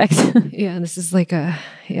project. Yeah, this is like I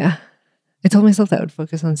told myself that I would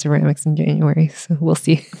focus on ceramics in January, so we'll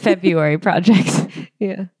see. February project.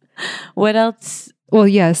 Yeah. What else? Well,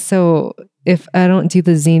 yeah, so if I don't do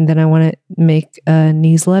the zine, then I want to make a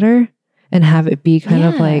newsletter and have it be kind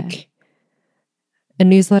of like a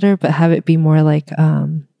newsletter, but have it be more like, I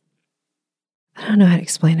don't know how to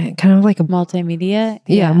explain it. Kind of like a multimedia.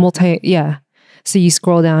 Yeah. So you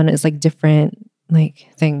scroll down, it's like different like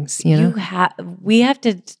things,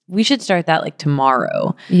 we should start that like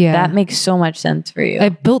tomorrow. Yeah. That makes so much sense for you. I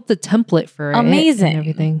built the template for Amazing. it and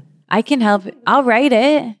everything. I can help. I'll write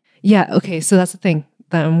it. Yeah. Okay. So that's the thing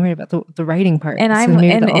that I'm worried about the writing part. And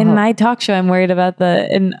in my talk show, I'm worried about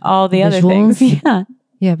and all the other things. Yeah.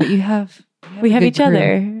 Yeah. But we have each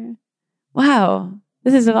other. Wow.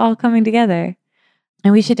 This is all coming together.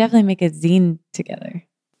 And we should definitely make a zine together.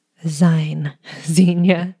 Zine. Zine,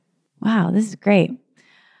 yeah. Wow, this is great.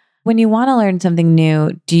 When you want to learn something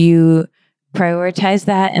new, do you prioritize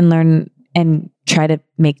that and learn and try to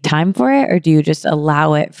make time for it? Or do you just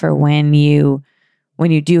allow it for when you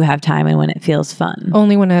do have time and when it feels fun?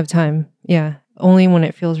 Only when I have time. Yeah. Only when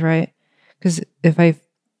it feels right. Because if I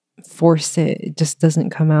force it, it just doesn't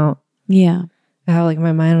come out. Yeah. I have like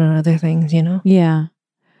my mind on other things, you know? Yeah.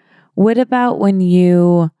 What about when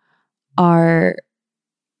you are,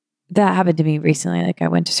 that happened to me recently. Like I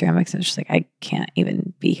went to ceramics and I was just like, I can't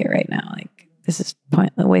even be here right now. Like this is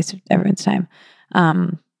a waste of everyone's time.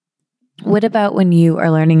 What about when you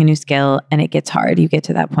are learning a new skill and it gets hard? You get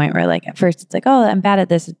to that point where like at first it's like, oh, I'm bad at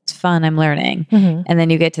this. It's fun. I'm learning. Mm-hmm. And then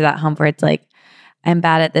you get to that hump where it's like, I'm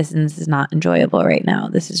bad at this and this is not enjoyable right now.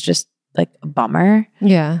 This is just like a bummer.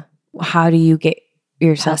 Yeah. How do you get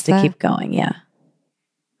yourself Past to that? keep going? Yeah.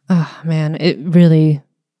 Oh, man. It really,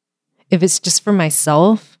 if it's just for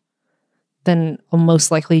myself, then I'll most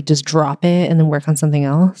likely just drop it and then work on something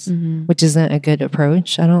else, Mm-hmm. which isn't a good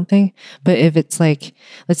approach, I don't think. But if it's like,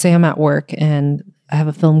 let's say I'm at work and I have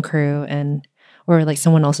a film crew or like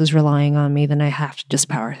someone else is relying on me, then I have to just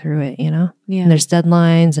power through it, you know? Yeah. And there's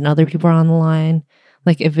deadlines and other people are on the line.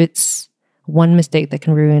 Like if it's one mistake that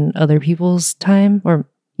can ruin other people's time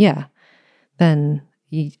then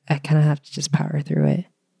I kind of have to just power through it.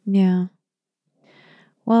 Yeah.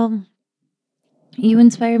 Well, you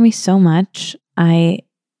inspire me so much. I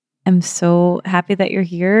am so happy that you're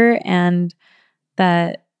here and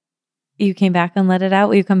that you came back and let it out.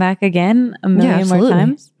 Will you come back again a million more absolutely.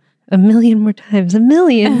 times? A million more times. A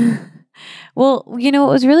million. Well, you know,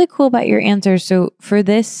 what was really cool about your answer. So for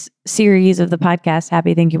this series of the podcast,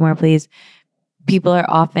 Happy Thank You More Please, people are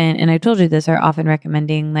often, and I told you this, are often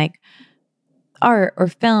recommending like art or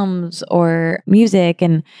films or music,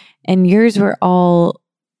 and yours were all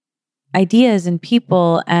ideas and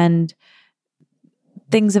people and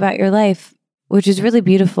things about your life, which is really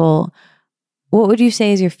beautiful. What would you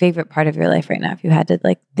say is your favorite part of your life right now if you had to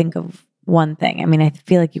like think of one thing? I mean, I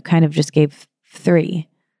feel like you kind of just gave 3.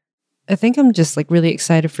 I think I'm just like really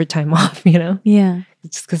excited for time off, you know? Yeah.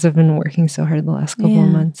 Just because I've been working so hard the last couple Yeah.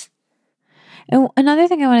 of months. And another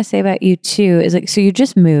thing I want to say about you too is like, so you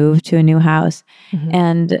just moved to a new house. Mhm.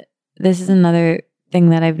 And this is another thing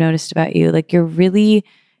that I've noticed about you. Like you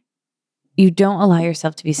don't allow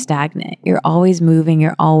yourself to be stagnant. You're always moving.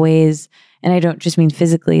 You're always, and I don't just mean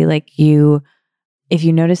physically, like if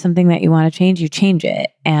you notice something that you want to change, you change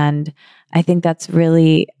it. And I think I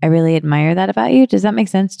really admire that about you. Does that make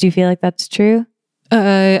sense? Do you feel like that's true?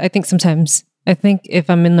 I think sometimes. I think if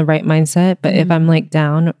I'm in the right mindset, but if I'm like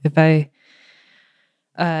down, if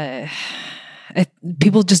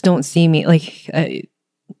people just don't see me like, I'm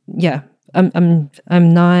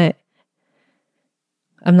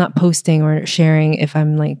not posting or sharing if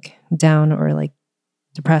I'm like down or like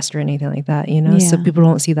depressed or anything like that, you know? So Yeah. people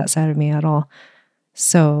don't see that side of me at all.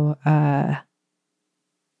 So,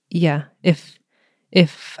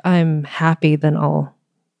 if I'm happy, then I'll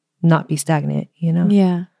not be stagnant, you know?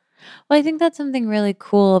 Yeah. Well, I think that's something really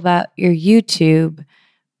cool about your YouTube,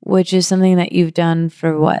 which is something that you've done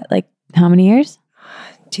for what, like how many years?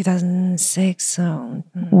 2006. So,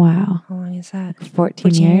 Wow. how long is that?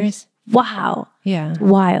 14 years. Wow. Yeah.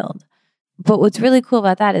 Wild. But what's really cool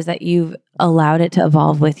about that is that you've allowed it to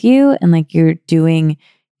evolve with you, and like you're doing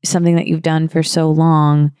something that you've done for so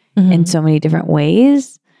long in so many different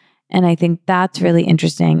ways. And I think that's really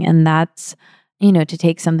interesting. And that's, you know, to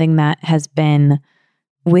take something that has been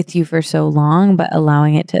with you for so long, but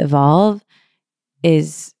allowing it to evolve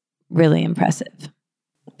is really impressive.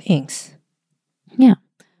 Thanks. Yeah.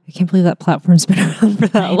 I can't believe that platform's been around for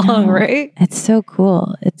that I long, know. right? It's so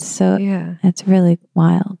cool. Yeah. It's really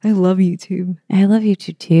wild. I love YouTube. I love you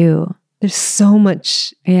too. There's so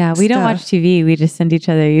much. Yeah. We don't watch Stuff. TV. We just send each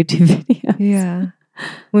other YouTube videos. Yeah.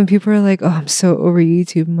 When people are like, oh, I'm so over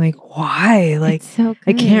YouTube, I'm like, why? Like, It's so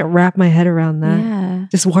I good. can't wrap my head around that. Yeah.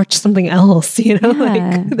 Just watch something else, you know?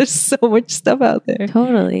 Yeah. Like, there's so much stuff out there.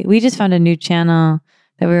 Totally. We just found a new channel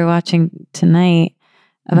that we were watching tonight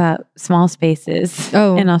about small spaces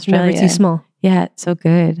in Australia. Never too small. Yeah, it's so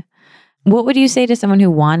good. What would you say to someone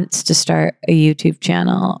who wants to start a YouTube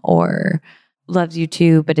channel or loves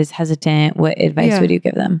YouTube but is hesitant? What advice would you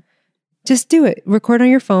give them? Just do it. Record on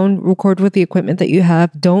your phone. Record with the equipment that you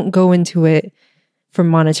have. Don't go into it for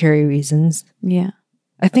monetary reasons. Yeah.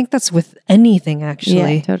 I think that's with anything,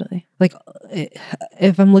 actually. Yeah, totally. Like,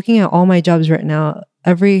 if I'm looking at all my jobs right now,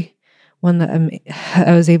 every one that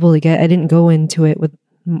I was able to get, I didn't go into it with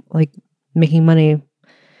like making money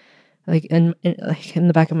like like in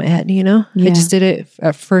the back of my head, you know? Yeah. I just did it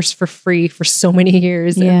at first for free for so many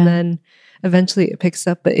years, Yeah. and then eventually it picks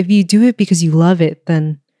up. But if you do it because you love it,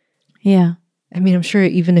 then Yeah. I mean, I'm sure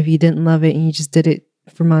even if you didn't love it and you just did it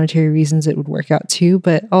for monetary reasons, it would work out too.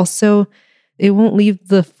 But also, it won't leave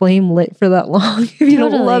the flame lit for that long if you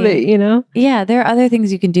don't love Totally. it, you know? Yeah. There are other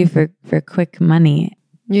things you can do for quick money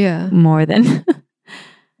Yeah. more than.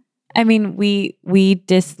 I mean, we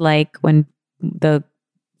dislike when the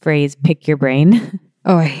phrase "pick your brain."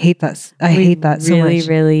 Oh, I hate that. I hate that so really, much.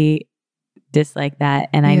 really dislike that.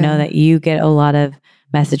 And I know Yeah. that you get a lot of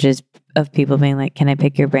messages of people being like, "Can I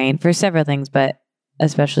pick your brain?" for several things, but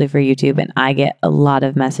especially for YouTube. And I get a lot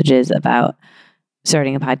of messages about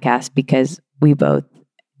starting a podcast because we both,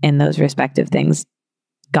 in those respective things,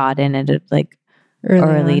 got in at a like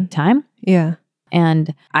early on. time. Yeah.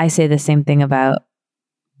 And I say the same thing about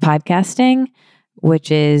podcasting,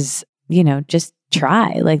 which is, you know, just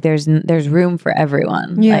try. Like there's room for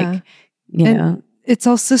everyone. Yeah. Like, you And know, it's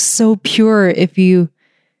also so pure if you're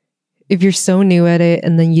so new at it,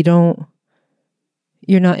 and then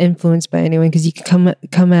you're not influenced by anyone, because you can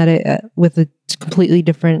come at it with a completely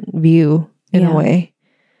different view in Yeah. a way.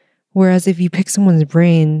 Whereas if you pick someone's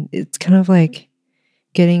brain, it's kind of like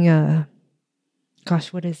getting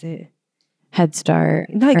what is it? head start.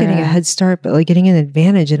 Not or getting a head start, but like getting an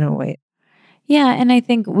advantage in a way. Yeah, and I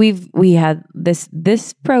think we had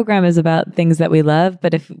this program is about things that we love,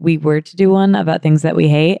 but if we were to do one about things that we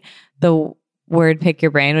hate, the word "pick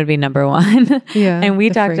your brain" would be number one. Yeah. And we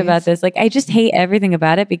the talked about phrase. this. Like, I just hate everything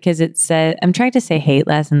about it because it said, I'm trying to say hate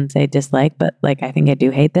less and say dislike, but like, I think I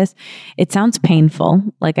do hate this. It sounds painful.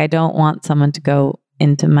 Like, I don't want someone to go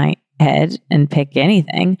into my head and pick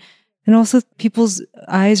anything. And also people's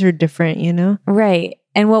eyes are different, you know? Right.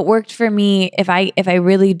 And what worked for me, if I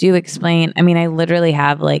really do explain, I mean, I literally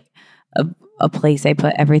have like a place I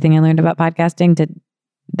put everything I learned about podcasting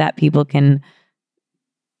that people can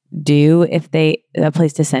do a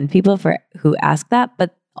place to send people for who ask that.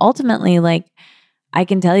 But ultimately, like, I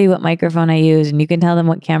can tell you what microphone I use and you can tell them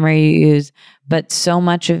what camera you use, but so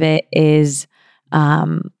much of it is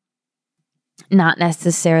not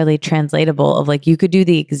necessarily translatable. Of like, you could do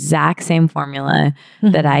the exact same formula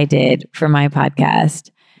that I did for my podcast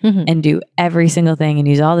Mhm. and do every single thing and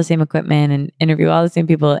use all the same equipment and interview all the same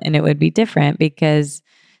people, and it would be different because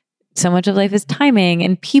so much of life is timing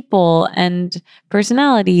and people and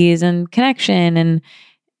personalities and connection, and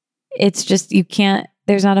it's just,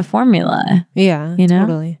 there's not a formula. Yeah, You know?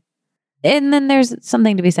 totally. And then there's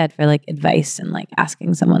something to be said for like advice and like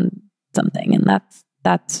asking someone something, and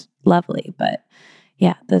that's lovely. But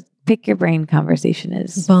yeah, the pick your brain conversation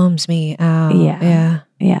is Bums me out. Yeah.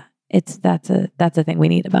 Yeah. that's a thing we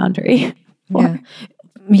need a boundary for. Yeah.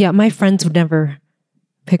 Yeah. My friends would never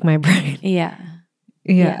pick my brain. Yeah.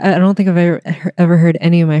 Yeah. I don't think I've ever heard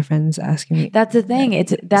any of my friends asking me. That's the thing.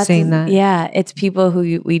 That's saying that. Yeah, it's people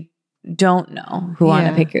who we don't know who want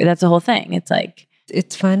to Yeah. pick your. That's the whole thing. It's like,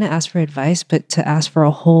 It's fun to ask for advice, but to ask for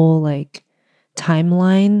a whole like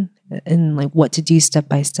timeline and like what to do step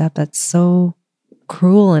by step, that's so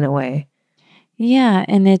cruel in a way. yeah,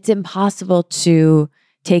 and it's impossible to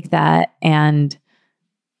take that and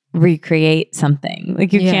recreate something.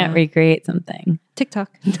 Like, you Yeah. can't recreate something.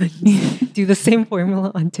 TikTok. Do the same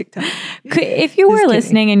formula on TikTok. If you were Just kidding.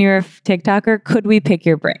 listening and you're a TikToker, could we pick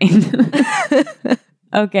your brain?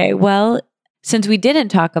 Okay, well, since we didn't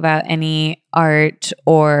talk about any art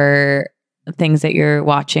or things that you're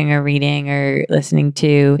watching or reading or listening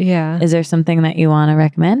to, Yeah. is there something that you want to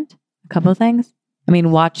recommend? A couple of things? I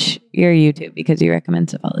mean, watch your YouTube because you recommend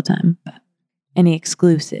stuff all the time. But any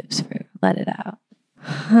exclusives for Let It Out?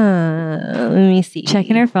 Let me see.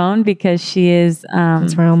 Checking her phone because she is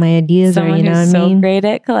That's where all my ideas are, someone you know who's what I so mean? great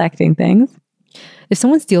at collecting things. If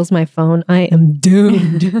someone steals my phone, I am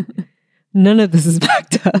doomed. None of this is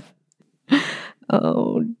backed up.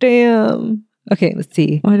 Oh, damn. Okay, let's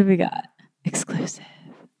see. What have we got? Exclusive.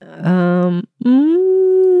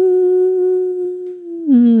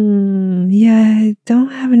 Yeah, I don't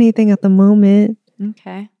have anything at the moment.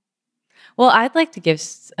 Okay. Well, I'd like to give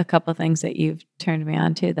a couple things that you've turned me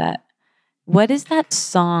on to. What is that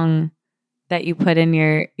song that you put in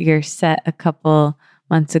your set a couple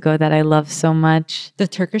months ago that I love so much? The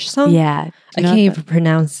Turkish song? Yeah. Do I you know can't what even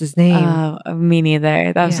pronounce his name. me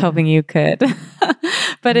neither. I was Yeah. hoping you could.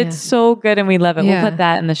 But it's so good and we love it. Yeah. We'll put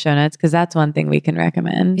that in the show notes because that's one thing we can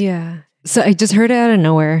recommend. Yeah. So I just heard it out of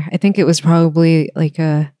nowhere. I think it was probably like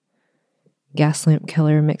a Gaslamp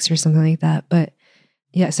Killer mix or something like that. But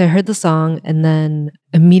yeah, so I heard the song and then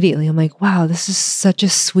immediately I'm like, wow, this is such a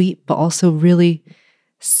sweet, but also really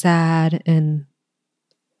sad and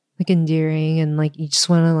like endearing. And like, you just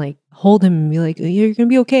want to like hold him and be like, you're gonna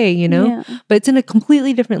be okay, you know. Yeah. But it's in a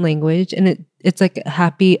completely different language, and it's like a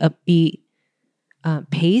happy, upbeat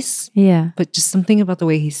pace. Yeah. But just something about the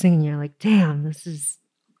way he's singing, you're like, damn, this is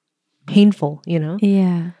painful, you know.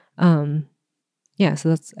 Yeah. Yeah,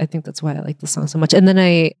 so I think that's why I like the song so much. And then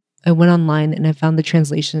I went online and I found the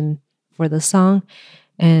translation for the song,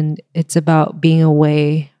 and it's about being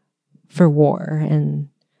away for war. And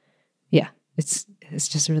yeah, it's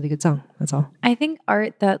just a really good song. That's all. I think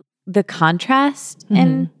art that the contrast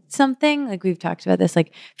in something, like we've talked about this,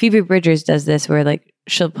 like Phoebe Bridgers does this where like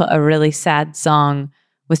she'll put a really sad song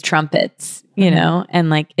with trumpets, you know,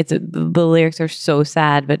 and like the lyrics are so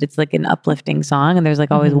sad, but it's like an uplifting song, and there's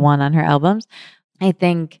like always one on her albums. I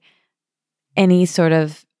think any sort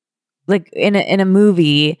of like in a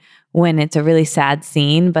movie when it's a really sad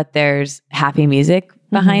scene, but there's happy music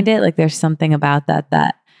behind it, like there's something about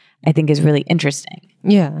that I think is really interesting.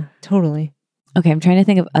 Yeah, totally. Okay, I'm trying to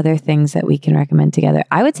think of other things that we can recommend together.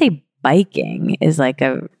 I would say biking is like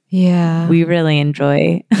we really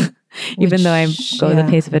enjoy, even though I go the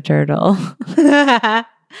pace of a turtle.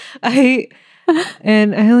 I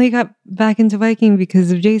only got back into biking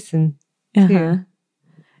because of Jason. Too.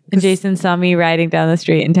 And Jason saw me riding down the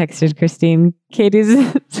street and texted Christine, Katie's.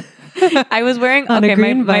 I was wearing,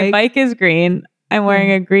 my bike is green. I'm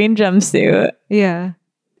wearing a green jumpsuit. Yeah.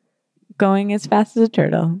 Going as fast as a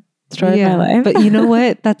turtle. Story of my life. But you know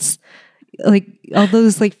what? That's like all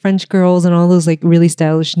those like French girls and all those like really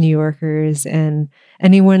stylish New Yorkers and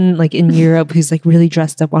anyone like in Europe who's like really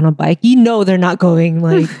dressed up on a bike, you know, they're not going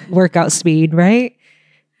like workout speed, right?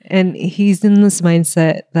 And he's in this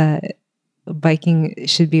mindset that biking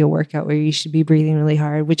should be a workout where you should be breathing really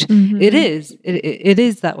hard, which it is. It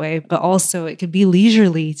is that way, but also it could be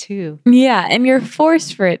leisurely too. Yeah, and you're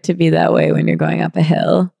forced for it to be that way when you're going up a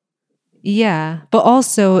hill. Yeah, but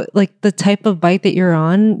also like the type of bike that you're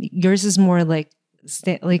on, yours is more like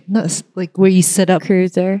not like where you sit up,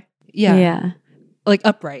 cruiser. Yeah, like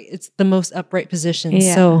upright. It's the most upright position,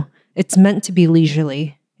 yeah. So it's meant to be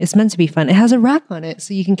leisurely. It's meant to be fun. It has a rack on it,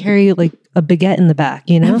 so you can carry like a baguette in the back.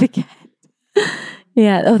 You know.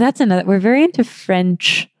 Yeah. Oh, that's another. We're very into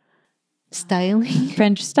French styling,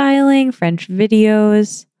 French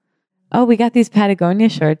videos. Oh, we got these Patagonia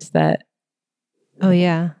shorts that. Oh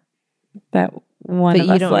yeah. That one but of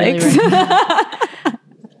you us don't likes.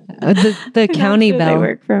 Really the county bell. They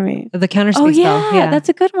work for me. The counter space bell. Yeah, That's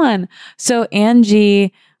a good one. So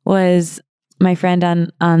Angie was my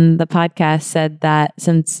friend on the podcast, said that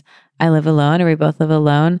since I live alone, or we both live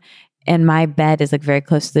alone, and my bed is like very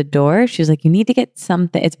close to the door, she was like, you need to get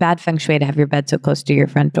something. It's bad feng shui to have your bed so close to your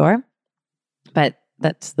front door, but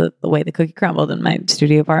that's the way the cookie crumbled in my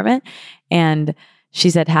studio apartment. And she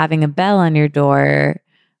said having a bell on your door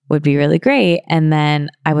would be really great. And then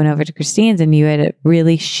I went over to Christine's and you had a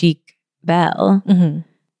really chic bell,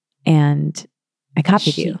 and I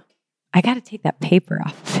copied you. I got to take that paper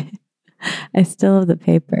off of it. I still have the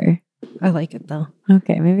paper. I like it though.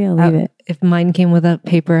 Okay, maybe I'll leave it. If mine came without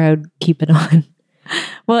paper, I would keep it on.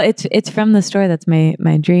 Well, it's from the store. That's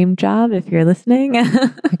my dream job. If you're listening,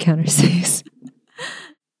 the counter space.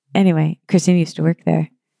 Anyway, Christine used to work there.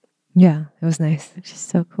 Yeah, it was nice. Which is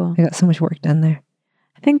so cool. I got so much work done there.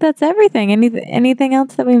 I think that's everything. Anything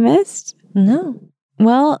else that we missed? No.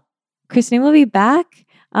 Well, Christine will be back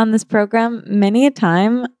on this program many a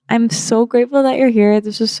time. I'm so grateful that you're here.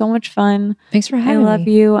 This was so much fun. Thanks for having me. I love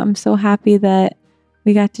you. I'm so happy that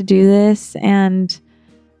we got to do this. And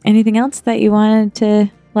anything else that you wanted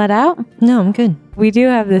to let out? No, I'm good. We do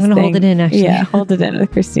have this I'm going to hold it in, actually. Yeah, hold it in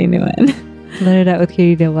with Christine Nguyen. Let it out with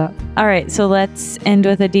Katie Dilwap. All right, so let's end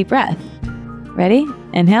with a deep breath. Ready?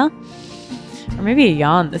 Inhale. Or maybe a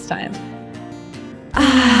yawn this time.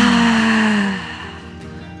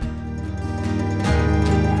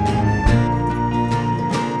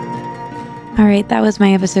 All right, that was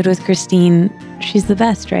my episode with Christine. She's the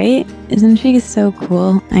best, right? Isn't she so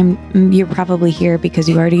cool? You're probably here because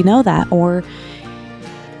you already know that, or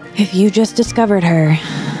if you just discovered her.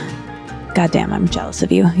 Goddamn, I'm jealous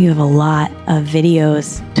of you. You have a lot of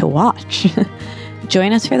videos to watch.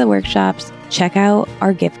 Join us for the workshops. Check out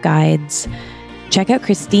our gift guides. Check out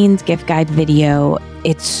Christine's gift guide video.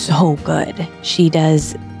 It's so good. She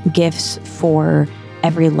does gifts for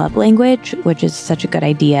every love language, which is such a good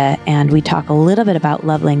idea. And we talk a little bit about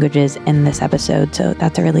love languages in this episode. So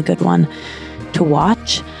that's a really good one to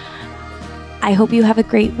watch. I hope you have a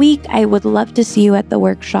great week. I would love to see you at the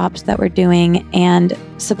workshops that we're doing, and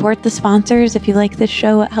support the sponsors. If you like this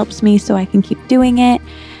show, it helps me so I can keep doing it.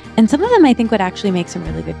 And some of them I think would actually make some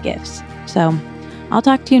really good gifts. So I'll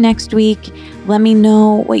talk to you next week. Let me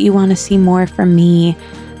know what you want to see more from me.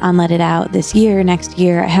 on Let It Out this year, next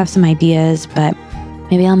year. I have some ideas, but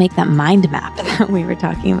maybe I'll make that mind map that we were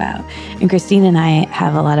talking about. And Christine and I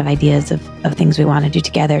have a lot of ideas of things we want to do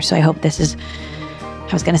together. So I hope this is, I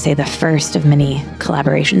was going to say the first of many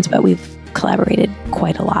collaborations, but we've collaborated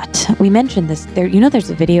quite a lot. We mentioned this, there's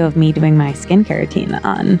a video of me doing my skincare routine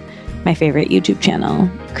on my favorite YouTube channel,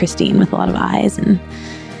 Christine, with a lot of I's and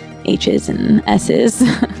H's and S's.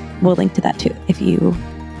 We'll link to that too if you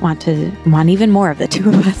want even more of the two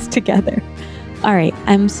of us together. All right,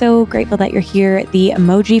 I'm so grateful that you're here. The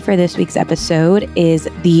emoji for this week's episode is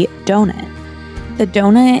the donut. The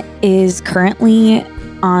donut is currently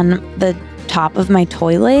on the top of my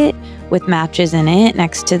toilet with matches in it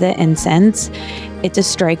next to the incense. It's a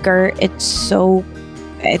striker. It's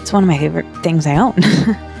one of my favorite things I own.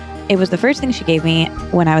 It was the first thing she gave me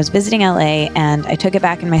when I was visiting LA, and I took it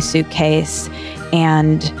back in my suitcase,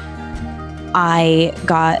 and I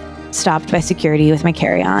got stopped by security with my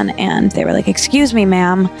carry-on, and they were like, "Excuse me,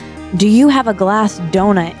 ma'am, do you have a glass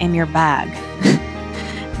donut in your bag?"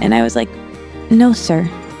 And I was like, "No, sir,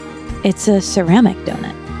 it's a ceramic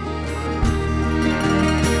donut."